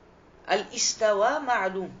 Al-istawa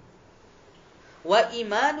ma'lum, wa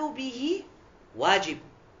imanu bihi wajib.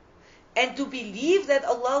 And to believe that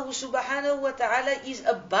Allah subhanahu wa ta'ala is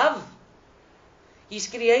above His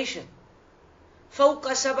creation,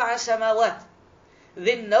 fawqa sab'a samawat,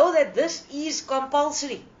 then know that this is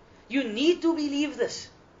compulsory. You need to believe this.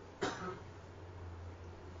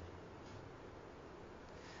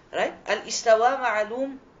 Right? Al-istawa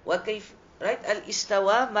ma'lum wa kayf, right?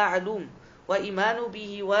 Al-istawa ma'lum wa imanu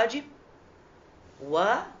bihi wajib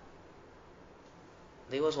wa,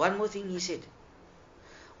 there was one more thing he said,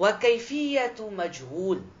 wa kayfiyatu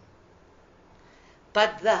majhul.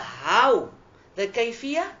 But the how, the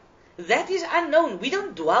kayfiyah, that is unknown. We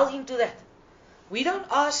don't dwell into that. We don't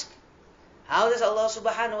ask, how does Allah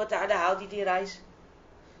subhanahu wa ta'ala, how did He rise?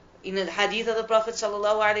 In the hadith of the Prophet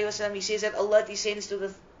sallallahu alaihi wasallam, he says that Allah descends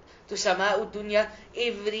to Sama'ud Dunya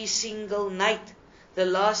every single night, the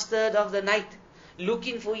last third of the night,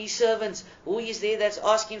 looking for His servants. Who is there that's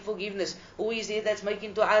asking forgiveness? Who is there that's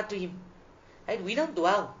making dua to Him? Right? We don't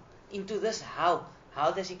dwell into this how.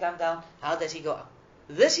 How does he come down? How does he go up?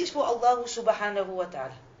 This is for Allah subhanahu wa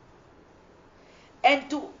ta'ala. And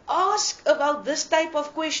to ask about this type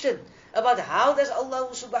of question, about how does Allah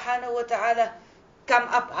subhanahu wa ta'ala come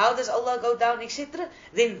up, how does Allah go down, etc.,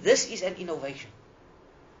 then this is an innovation.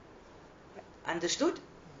 Understood?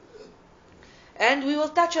 And we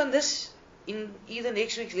will touch on this in either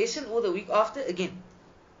next week's lesson or the week after again.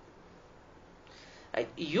 Right?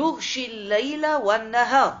 Yughshi layla wan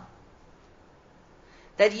nahar.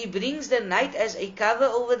 That he brings the night as a cover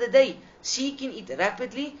over the day, seeking it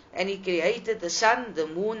rapidly, and he created the sun, the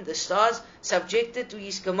moon, the stars, subjected to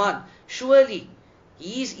his command. Surely,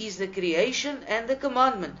 his is the creation and the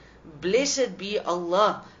commandment. Blessed be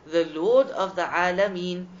Allah, the Lord of the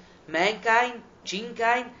Alameen, mankind,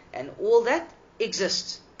 jinnkind, and all that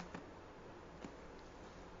exists.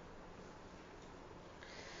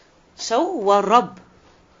 So, wa Rabb,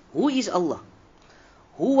 who is Allah?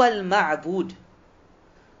 Huwa al-ma'bud.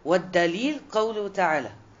 وَالدَّلِيلُ قَوْلُهُ تَعَالَى.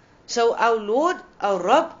 So our Lord, our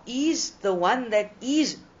Rabb, is the one that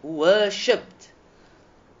is worshipped.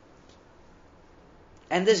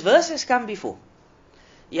 And this verse has come before.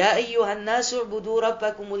 يا أيها الناس اعبدوا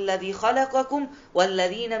ربكم الذي خلقكم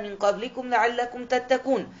والذين من قبلكم لعلكم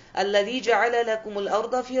تتقون الذي جعل لكم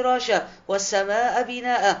الأرض فراشا والسماء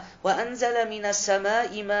بناء وأنزل من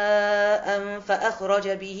السماء ماء فأخرج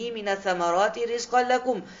به من الثمرات رزقا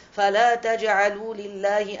لكم فلا تجعلوا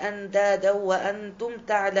لله أندادا وأنتم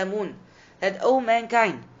تعلمون. That, O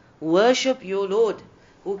mankind, worship your Lord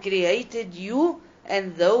who created you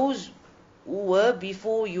and those who were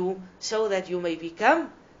before you, so that you may become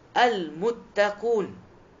al-muttaqun.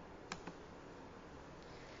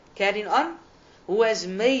 Carrying on, who has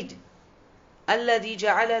made الذي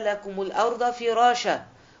جعل لكم الأرض فراشا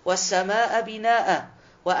والسماء بناء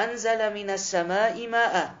وأنزل من السماء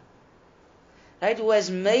ماء. Right, who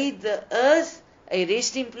has made the earth a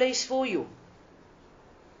resting place for you,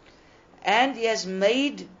 and he has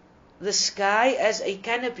made the sky as a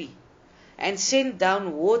canopy, and sent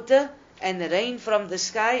down water and rain from the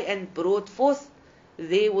sky, and brought forth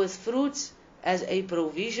therewith fruits as a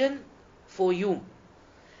provision for you.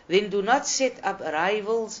 Then do not set up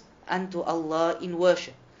rivals unto Allah in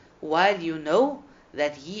worship, while you know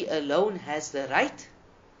that He alone has the right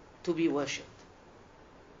to be worshipped.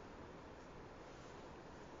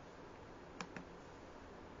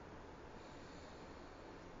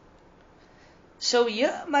 So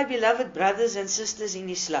here, my beloved brothers and sisters in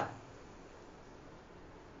Islam,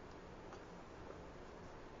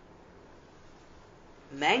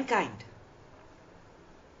 mankind,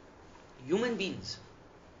 human beings,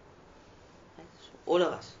 all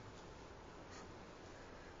of us,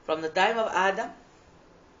 from the time of Adam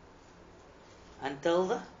until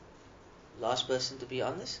the last person to be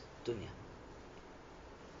on this dunya,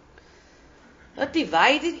 are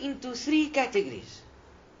divided into three categories.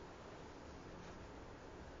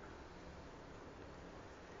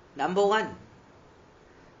 Number one,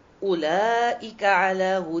 أولئك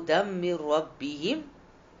على هدى من ربهم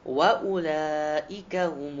وَأُولَئِكَ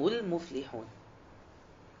هُمُ الْمُفْلِحُونَ.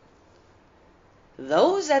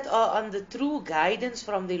 Those that are on the true guidance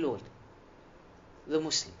from the Lord, the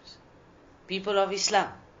Muslims, people of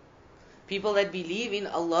Islam, people that believe in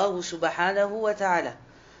Allah subhanahu wa ta'ala.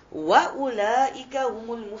 وَأُولَئِكَ هُمُ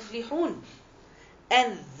الْمُفْلِحُونَ.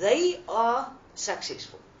 And they are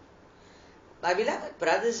successful. My beloved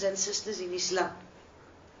brothers and sisters in Islam,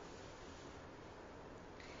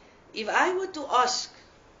 if I were to ask,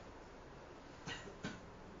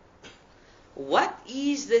 what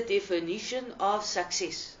is the definition of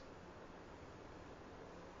success?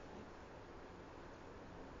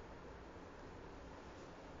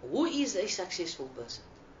 Who is a successful person?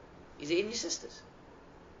 Is there any sisters?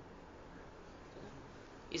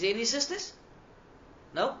 Is there any sisters?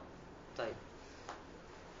 No? Right.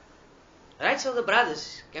 Right, so the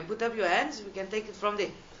brothers can put up your hands, we can take it from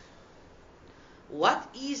there. What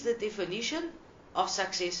is the definition of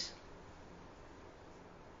success?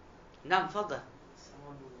 Naam, fadda.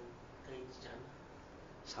 Someone who attains Jannah.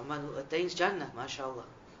 Someone who attains Jannah, mashallah.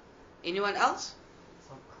 Anyone else?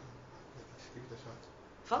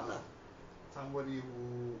 Fadda. Somebody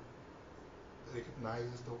who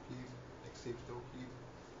recognizes Tawheed, accepts Tawheed,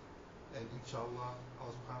 and inshallah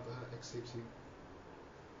Allah subhanahu wa ta'ala accepts him.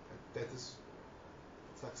 And that is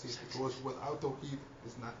success, because without Tawheed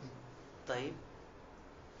there's nothing. Taib.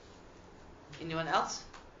 Anyone else?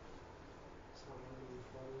 Someone who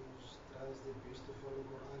tries their best to follow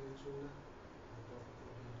Quran and Sunnah.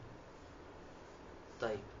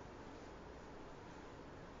 Taib.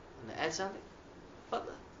 Want to add something?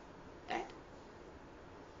 Fadda. Add.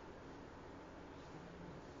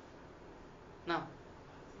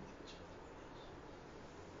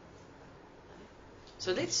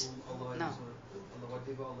 So let's Allah now.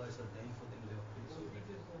 whatever Allah has ordained for them, they are pleased with.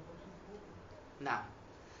 Now,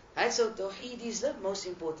 right, so Tawheed is the most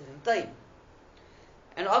important thing.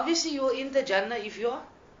 And obviously you will enter Jannah if you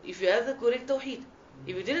have the correct Tawheed.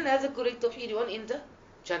 If you didn't have the correct Tawheed, you won't enter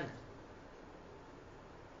Jannah.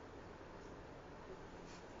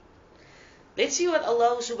 Let's see what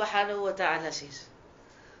Allah subhanahu wa ta'ala says.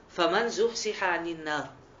 فَمَنْ زُحْسِحَ عَنِ النَّارِ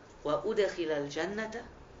وَأُدْخِلَ الْجَنَّةَ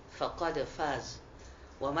فَقَدْ فَازَ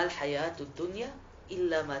وَمَا الْحَيَاةُ الدُّنْيَا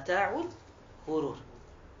إِلَّا مَتَاعُ الْغُرُورِ.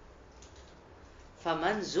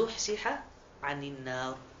 فَمَنْ زُحْسِحَ عَنِ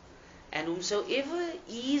النَّارِ, and whomsoever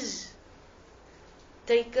is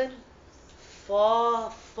taken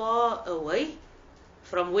far, far away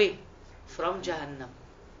from where? From Jahannam.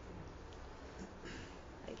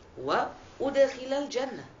 وَأُدْخِلَ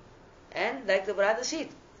الْجَنَّةِ, and like the brother said,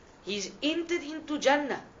 he's entered into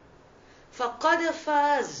Jannah. فَقَدْ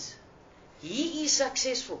فَازَ, he is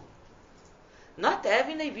successful. Not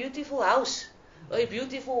having a beautiful house, or a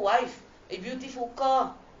beautiful wife, a beautiful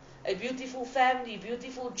car, a beautiful family,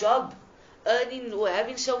 beautiful job, earning or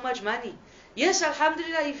having so much money. Yes,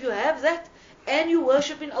 alhamdulillah, if you have that, and you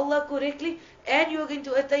worshiping Allah correctly, and you are going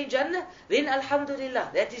to attain Jannah, then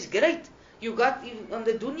alhamdulillah, that is great. You got on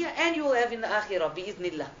the dunya, and you will have in the akhirah,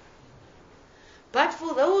 bi'idhnillah. But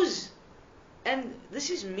for those, and this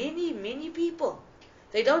is many, many people,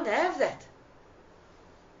 they don't have that.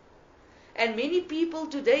 And many people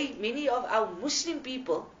today, many of our Muslim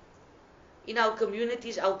people in our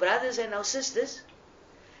communities, our brothers and our sisters,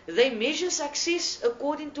 they measure success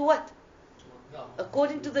according to what?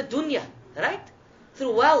 According to the dunya, right?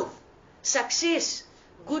 Through wealth, success,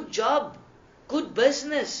 good job, good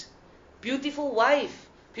business, beautiful wife,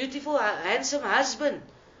 beautiful handsome husband,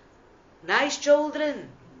 nice children.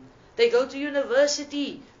 They go to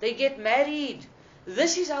university, they get married.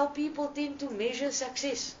 This is how people tend to measure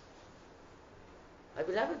success. My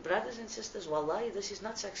beloved brothers and sisters, wallahi, this is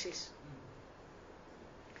not success.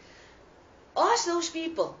 Ask those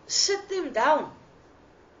people, sit them down,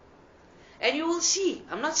 and you will see,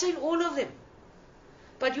 I'm not saying all of them,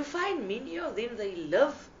 but you find many of them, they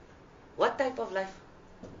live what type of life?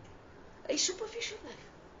 A superficial life.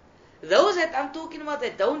 Those that I'm talking about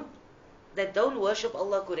that don't worship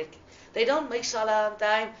Allah correctly. They don't make salah on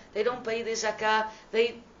time, they don't pay their zakah,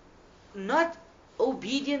 they not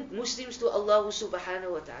obedient Muslims to Allah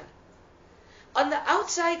subhanahu wa ta'ala. On the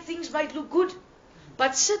outside things might look good,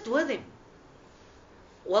 but sit with them.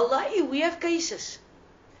 Wallahi, we have cases,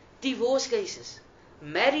 divorce cases,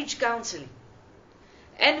 marriage counseling.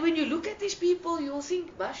 And when you look at these people, you'll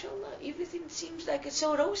think, mashallah, everything seems like it's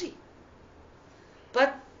so rosy.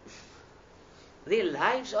 But their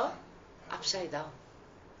lives are upside down.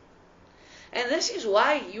 And this is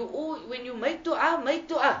why when you make dua, make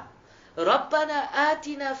dua. رَبَّنَا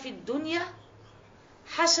آتِنَا فِي الدُّنْيا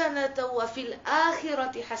حَسَنَةً وَفِي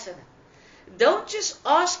الْآخِرَةِ حَسَنَةً. Don't just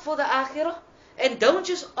ask for the akhirah, and don't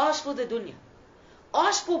just ask for the dunya.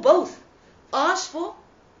 Ask for both. Ask for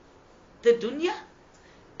the dunya,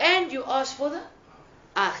 and you ask for the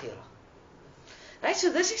akhirah. Right,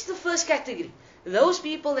 so this is the first category. Those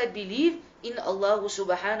people that believe in Allah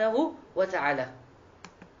subhanahu wa ta'ala.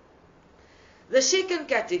 The second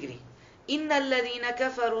category, إِنَّ الَّذِينَ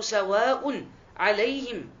كَفَرُوا سَوَاءٌ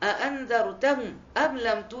عَلَيْهِمْ أَأَنذَرْتَهُمْ أَمْ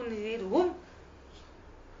لَمْ تُنذِرْهُمْ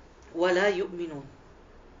وَلَا يُؤْمِنُونَ.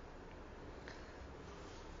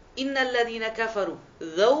 إِنَّ الَّذِينَ كَفَرُوا,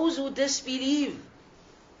 those who disbelieve,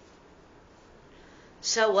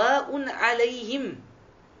 سَوَاءٌ عَلَيْهِمْ,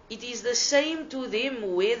 it is the same to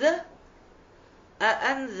them whether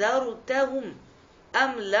أَأَنذَرْتَهُمْ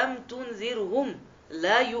أَمْ لَمْ تُنذِرْهُمْ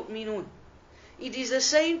لَا يُؤْمِنُونَ. It is the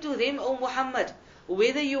same to them, O Muhammad,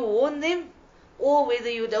 whether you warn them or whether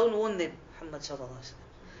you don't warn them, Muhammad sallallahu alaihi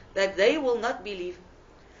wasallam, that they will not believe.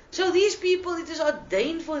 So these people, it is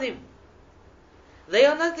ordained for them. They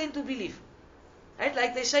are not going to believe. Right?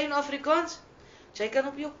 Like they say in Afrikaans, jy kan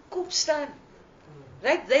op jou kop staan.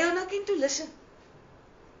 Right? They are not going to listen.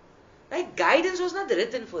 Right? Guidance was not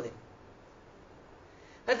written for them.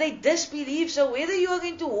 But they disbelieve. So whether you are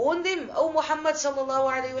going to warn them, O Muhammad sallallahu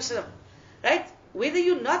alaihi wasallam, right? Whether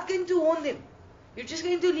you're not going to warn them, you're just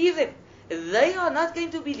going to leave them, they are not going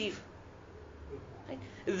to believe. Right?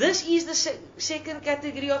 This is the second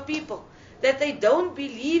category of people, that they don't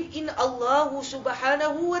believe in Allah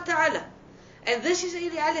subhanahu wa ta'ala. And this is a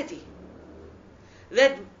reality.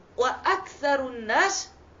 That وَأَكْثَرُ النَّاسِ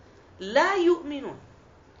لَا يُؤْمِنُونَ.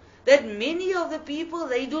 That many of the people,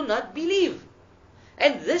 they do not believe.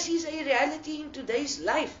 And this is a reality in today's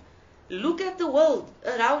life. Look at the world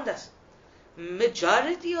around us.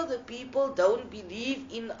 Majority of the people don't believe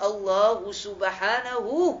in Allah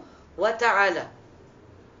subhanahu wa ta'ala.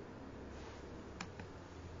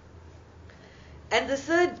 And the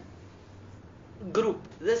third group,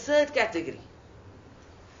 the third category,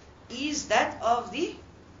 is that of the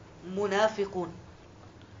munafiqun,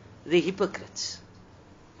 the hypocrites.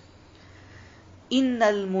 إن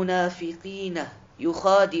المنافقين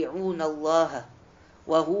يخادعون الله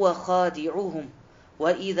وهو خادعهم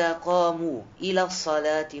وإذا قاموا إلى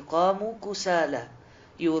الصلاة قاموا كسالى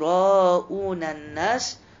يراءون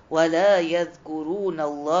الناس ولا يذكرون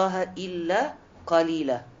الله إلا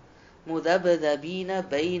قليلا مذبذبين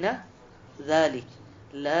بين ذلك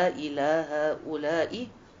لا إله هؤلاء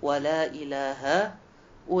ولا إله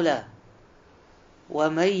هؤلاء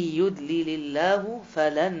ومن يضلل الله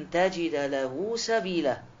فلن تجد له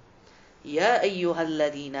سبيلا يا أيها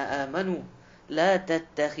الذين آمنوا لا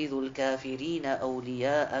تتخذوا الكافرين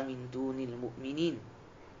أولياء من دون المؤمنين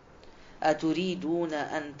أتريدون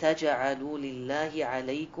أن تجعلوا لله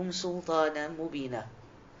عليكم سلطانا مبينا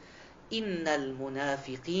إن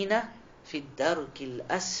المنافقين في الدرك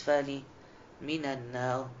الأسفل من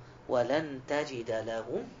النار ولن تجد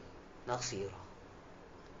لهم نصيرا.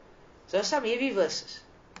 So some heavy verses.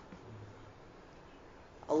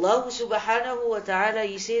 Allah subhanahu wa ta'ala,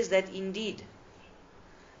 He says that indeed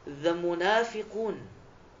the munafiqun,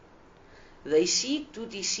 they seek to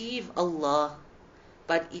deceive Allah,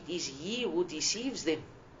 but it is He who deceives them.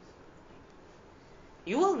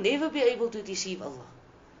 You will never be able to deceive Allah.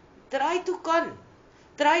 Try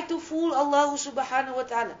to fool Allah subhanahu wa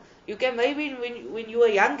ta'ala. You can maybe, when you were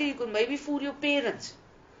younger, you could maybe fool your parents.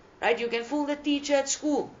 Right? You can fool the teacher at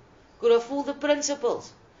school. You could have fooled the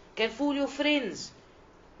principals. You can fool your friends.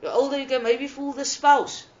 You're older, you can maybe fool the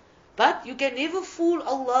spouse. But you can never fool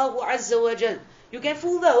Allah Azza wa Jal. You can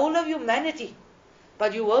fool the whole of humanity.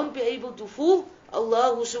 But you won't be able to fool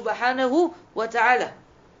Allah subhanahu wa ta'ala.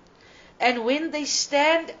 And when they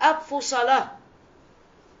stand up for salah,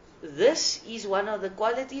 this is one of the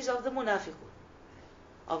qualities of the munafiqun,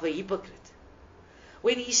 of a hypocrite.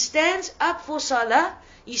 When he stands up for salah,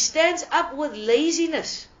 he stands up with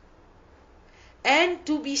laziness and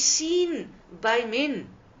to be seen by men.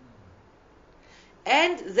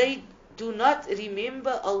 And they do not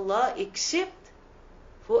remember Allah except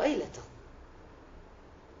for a little.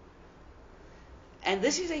 And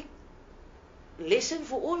this is a lesson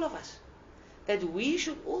for all of us, that we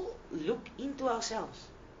should all look into ourselves.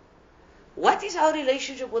 What is our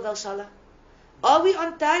relationship with our salah? Are we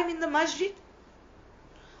on time in the masjid?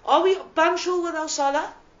 Are we punctual with our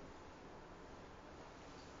salah?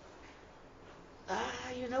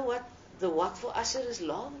 You know what? The waqt for Asr is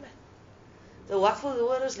long, man. The waqt for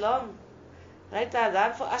Dhuhr is long. Right? The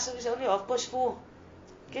adhan for Asr is only 4:30. You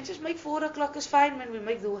can just make 4 o'clock is fine when we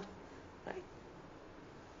make Dhuhr. Right?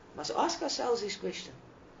 Must ask ourselves this question.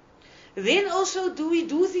 Then also, do we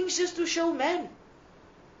do things just to show man?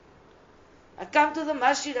 I come to the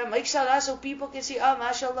masjid, I make salah so people can see,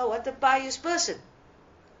 mashallah, what a pious person.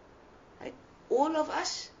 Right? All of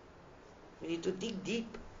us, we need to dig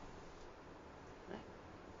deep. Right?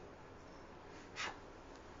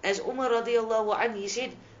 As Umar radiallahu anhu, he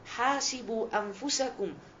said, Hasibu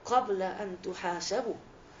anfusakum qabla an tuhasabu.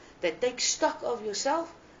 That take stock of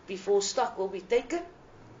yourself before stock will be taken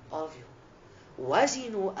of you.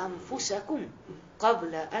 Wazinu anfusakum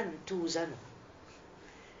qabla an tuzanu.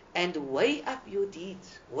 And weigh up your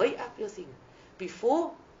deeds, weigh up your thing,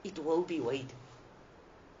 before it will be weighed.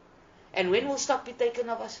 And when will stock be taken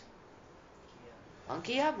of us? On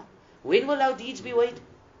Qiyamah. When will our deeds be weighed?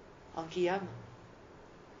 On Qiyamah.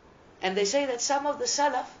 And they say that some of the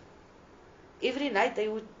Salaf, every night they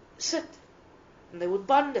would sit, and they would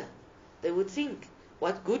ponder, they would think,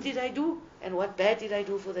 what good did I do, and what bad did I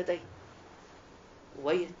do for the day?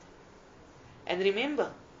 Weigh it. And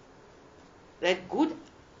remember, that good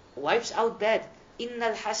wipes out bad.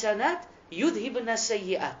 Innal hasanat yudhibna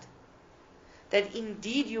sayyi'at. That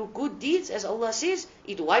indeed your good deeds, as Allah says,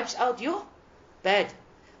 it wipes out your bad.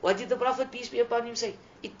 What did the Prophet, peace be upon him, say?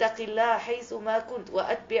 Ittaqillah haythu ma kunt wa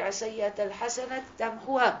atbi' sayyat al-hasanat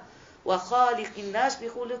tamhuha wa khaliqin nas bi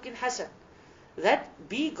khuluqin hasan. That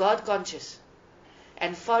be God conscious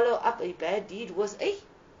and follow up a bad deed with a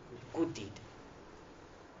good deed.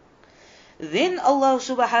 Then Allah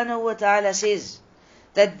subhanahu wa ta'ala says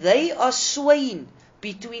that they are swaying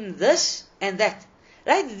between this and that.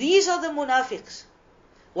 Right? These are the munafiqs.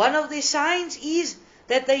 One of their signs is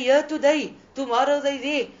that they're here today, tomorrow they're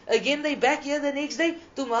there, again they're back here the next day,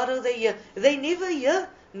 tomorrow they're here. They never here,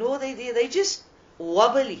 nor they're there. They just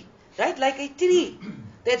wobbly. Right? Like a tree.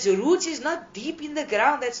 That's roots is not deep in the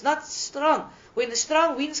ground, that's not strong. When the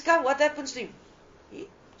strong winds come, what happens to him? He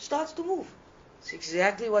starts to move. That's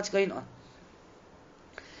exactly what's going on.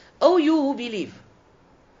 O you who believe,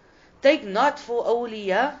 take not for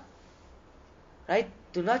awliya, right?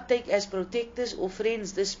 Do not take as protectors or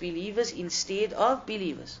friends disbelievers instead of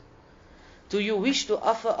believers. Do you wish to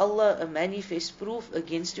offer Allah a manifest proof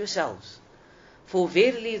against yourselves? For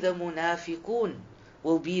verily the munafiqun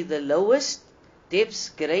will be the lowest depths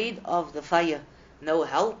grade of the fire. No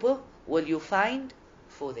helper will you find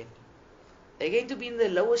for them. They're going to be in the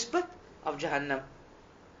lowest pit of Jahannam.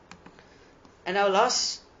 And our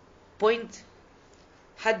last point,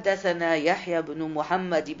 حدثنا يحيى بن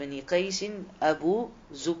محمد بن قيس أبو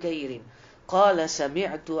زكير قال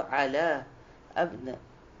سمعت على ابن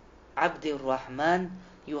عبد الرحمن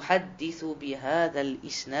يحدث بهذا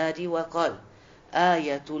الإسناد وقال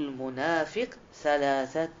آية المنافق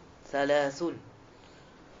ثلاث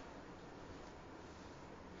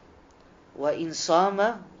وإن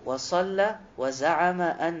صام وصلى وزعم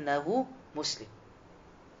أنه مسلم.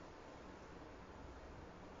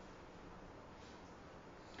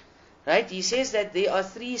 Right, he says that there are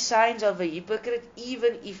 3 signs of a hypocrite,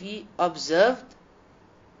 even if he observed,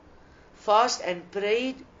 fast and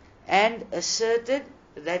prayed and asserted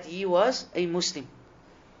that he was a Muslim.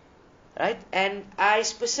 Right, and I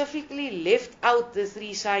specifically left out the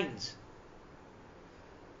 3 signs.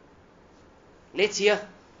 Let's hear.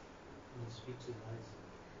 When he speaks, he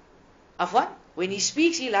lies. Afwan? When he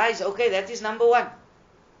speaks, he lies. Okay, that is number 1.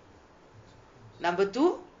 Number 2?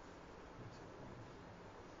 When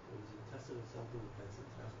he's entrusted with something, he breaks the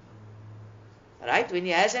trust. Right, when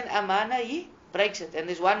he has an amana, he breaks it. And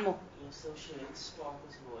there's one more. He associates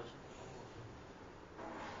sparkles in worship.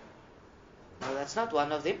 No, that's not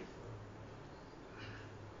one of them.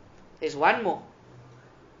 There's one more.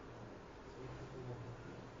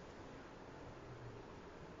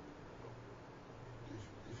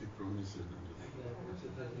 If he promises,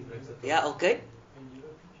 Yeah, okay.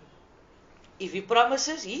 If he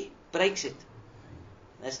promises, he breaks it.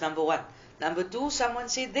 That's number 1. Number 2, someone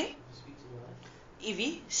said there, if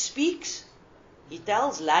he speaks, he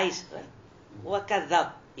tells lies. Right?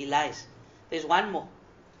 وَكَذَّبْ, he lies. There's one more.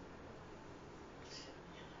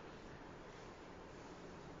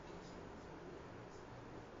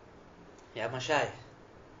 Yeah, Mashai.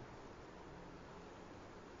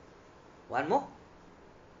 One more.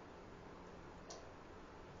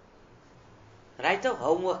 Right,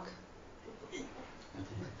 homework.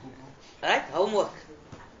 Right, homework.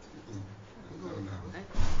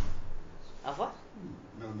 Of what?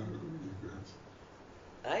 No.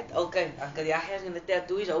 Right, okay. Uncle Yahya is going to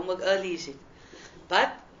do his homework early, he said.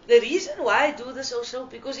 But the reason why I do this also,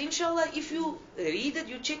 because inshallah, if you read it,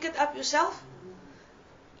 you check it up yourself,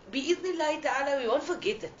 bi'idhnillahi ta'ala, we won't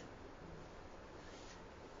forget it.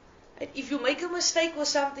 And if you make a mistake or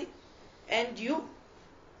something, and you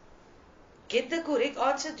get the correct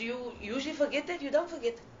answer, do you usually forget that? You don't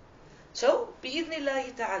forget it. So,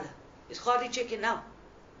 bi'idhnillahi ta'ala. Is Khadi checking now?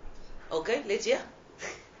 Okay, let's hear.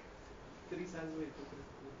 3 signs of hypocrisy.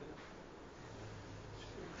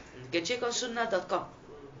 You can check on sunnah.com.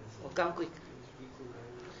 Or come quick.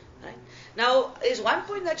 Right. Now, there's one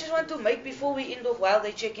point I just want to make before we end off while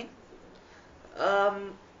they're checking.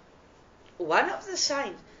 One of the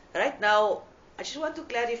signs, right now, I just want to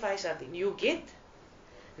clarify something. You get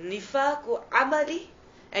nifaqu amali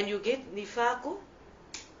and you get nifaqu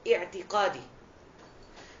i'tiqadi.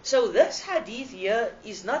 So this hadith here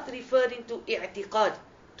is not referring to i'tiqad,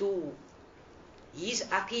 to his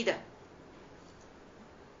aqidah.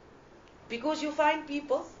 Because you find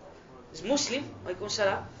people, is Muslim,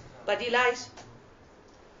 but he lies.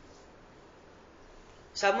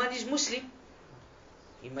 Someone is Muslim,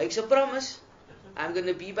 he makes a promise, I'm going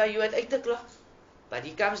to be by you at 8 o'clock, but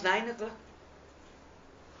he comes 9 o'clock.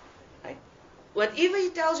 Right? Whatever he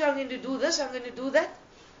tells you, I'm going to do this, I'm going to do that,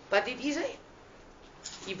 but it is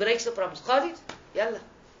he breaks the promise. Khalid, yalla.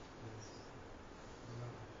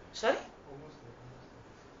 Sorry?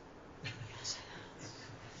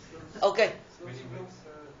 Okay.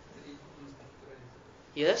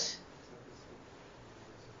 Yes.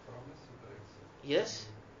 Yes.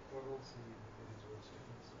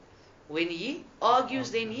 When he argues,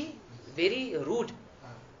 then he very rude.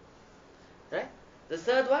 Right? The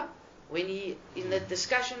third one, when he in the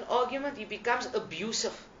discussion argument, he becomes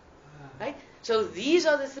abusive. Right? So these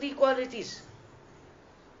are the 3 qualities.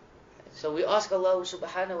 So we ask Allah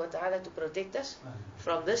subhanahu wa ta'ala to protect us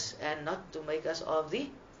from this and not to make us of the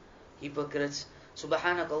hypocrites.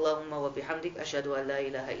 Subhanakallahumma wa bihamdik ashhadu an la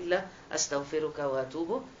ilaha illa astaghfiruka wa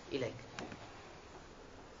atubu ilaik.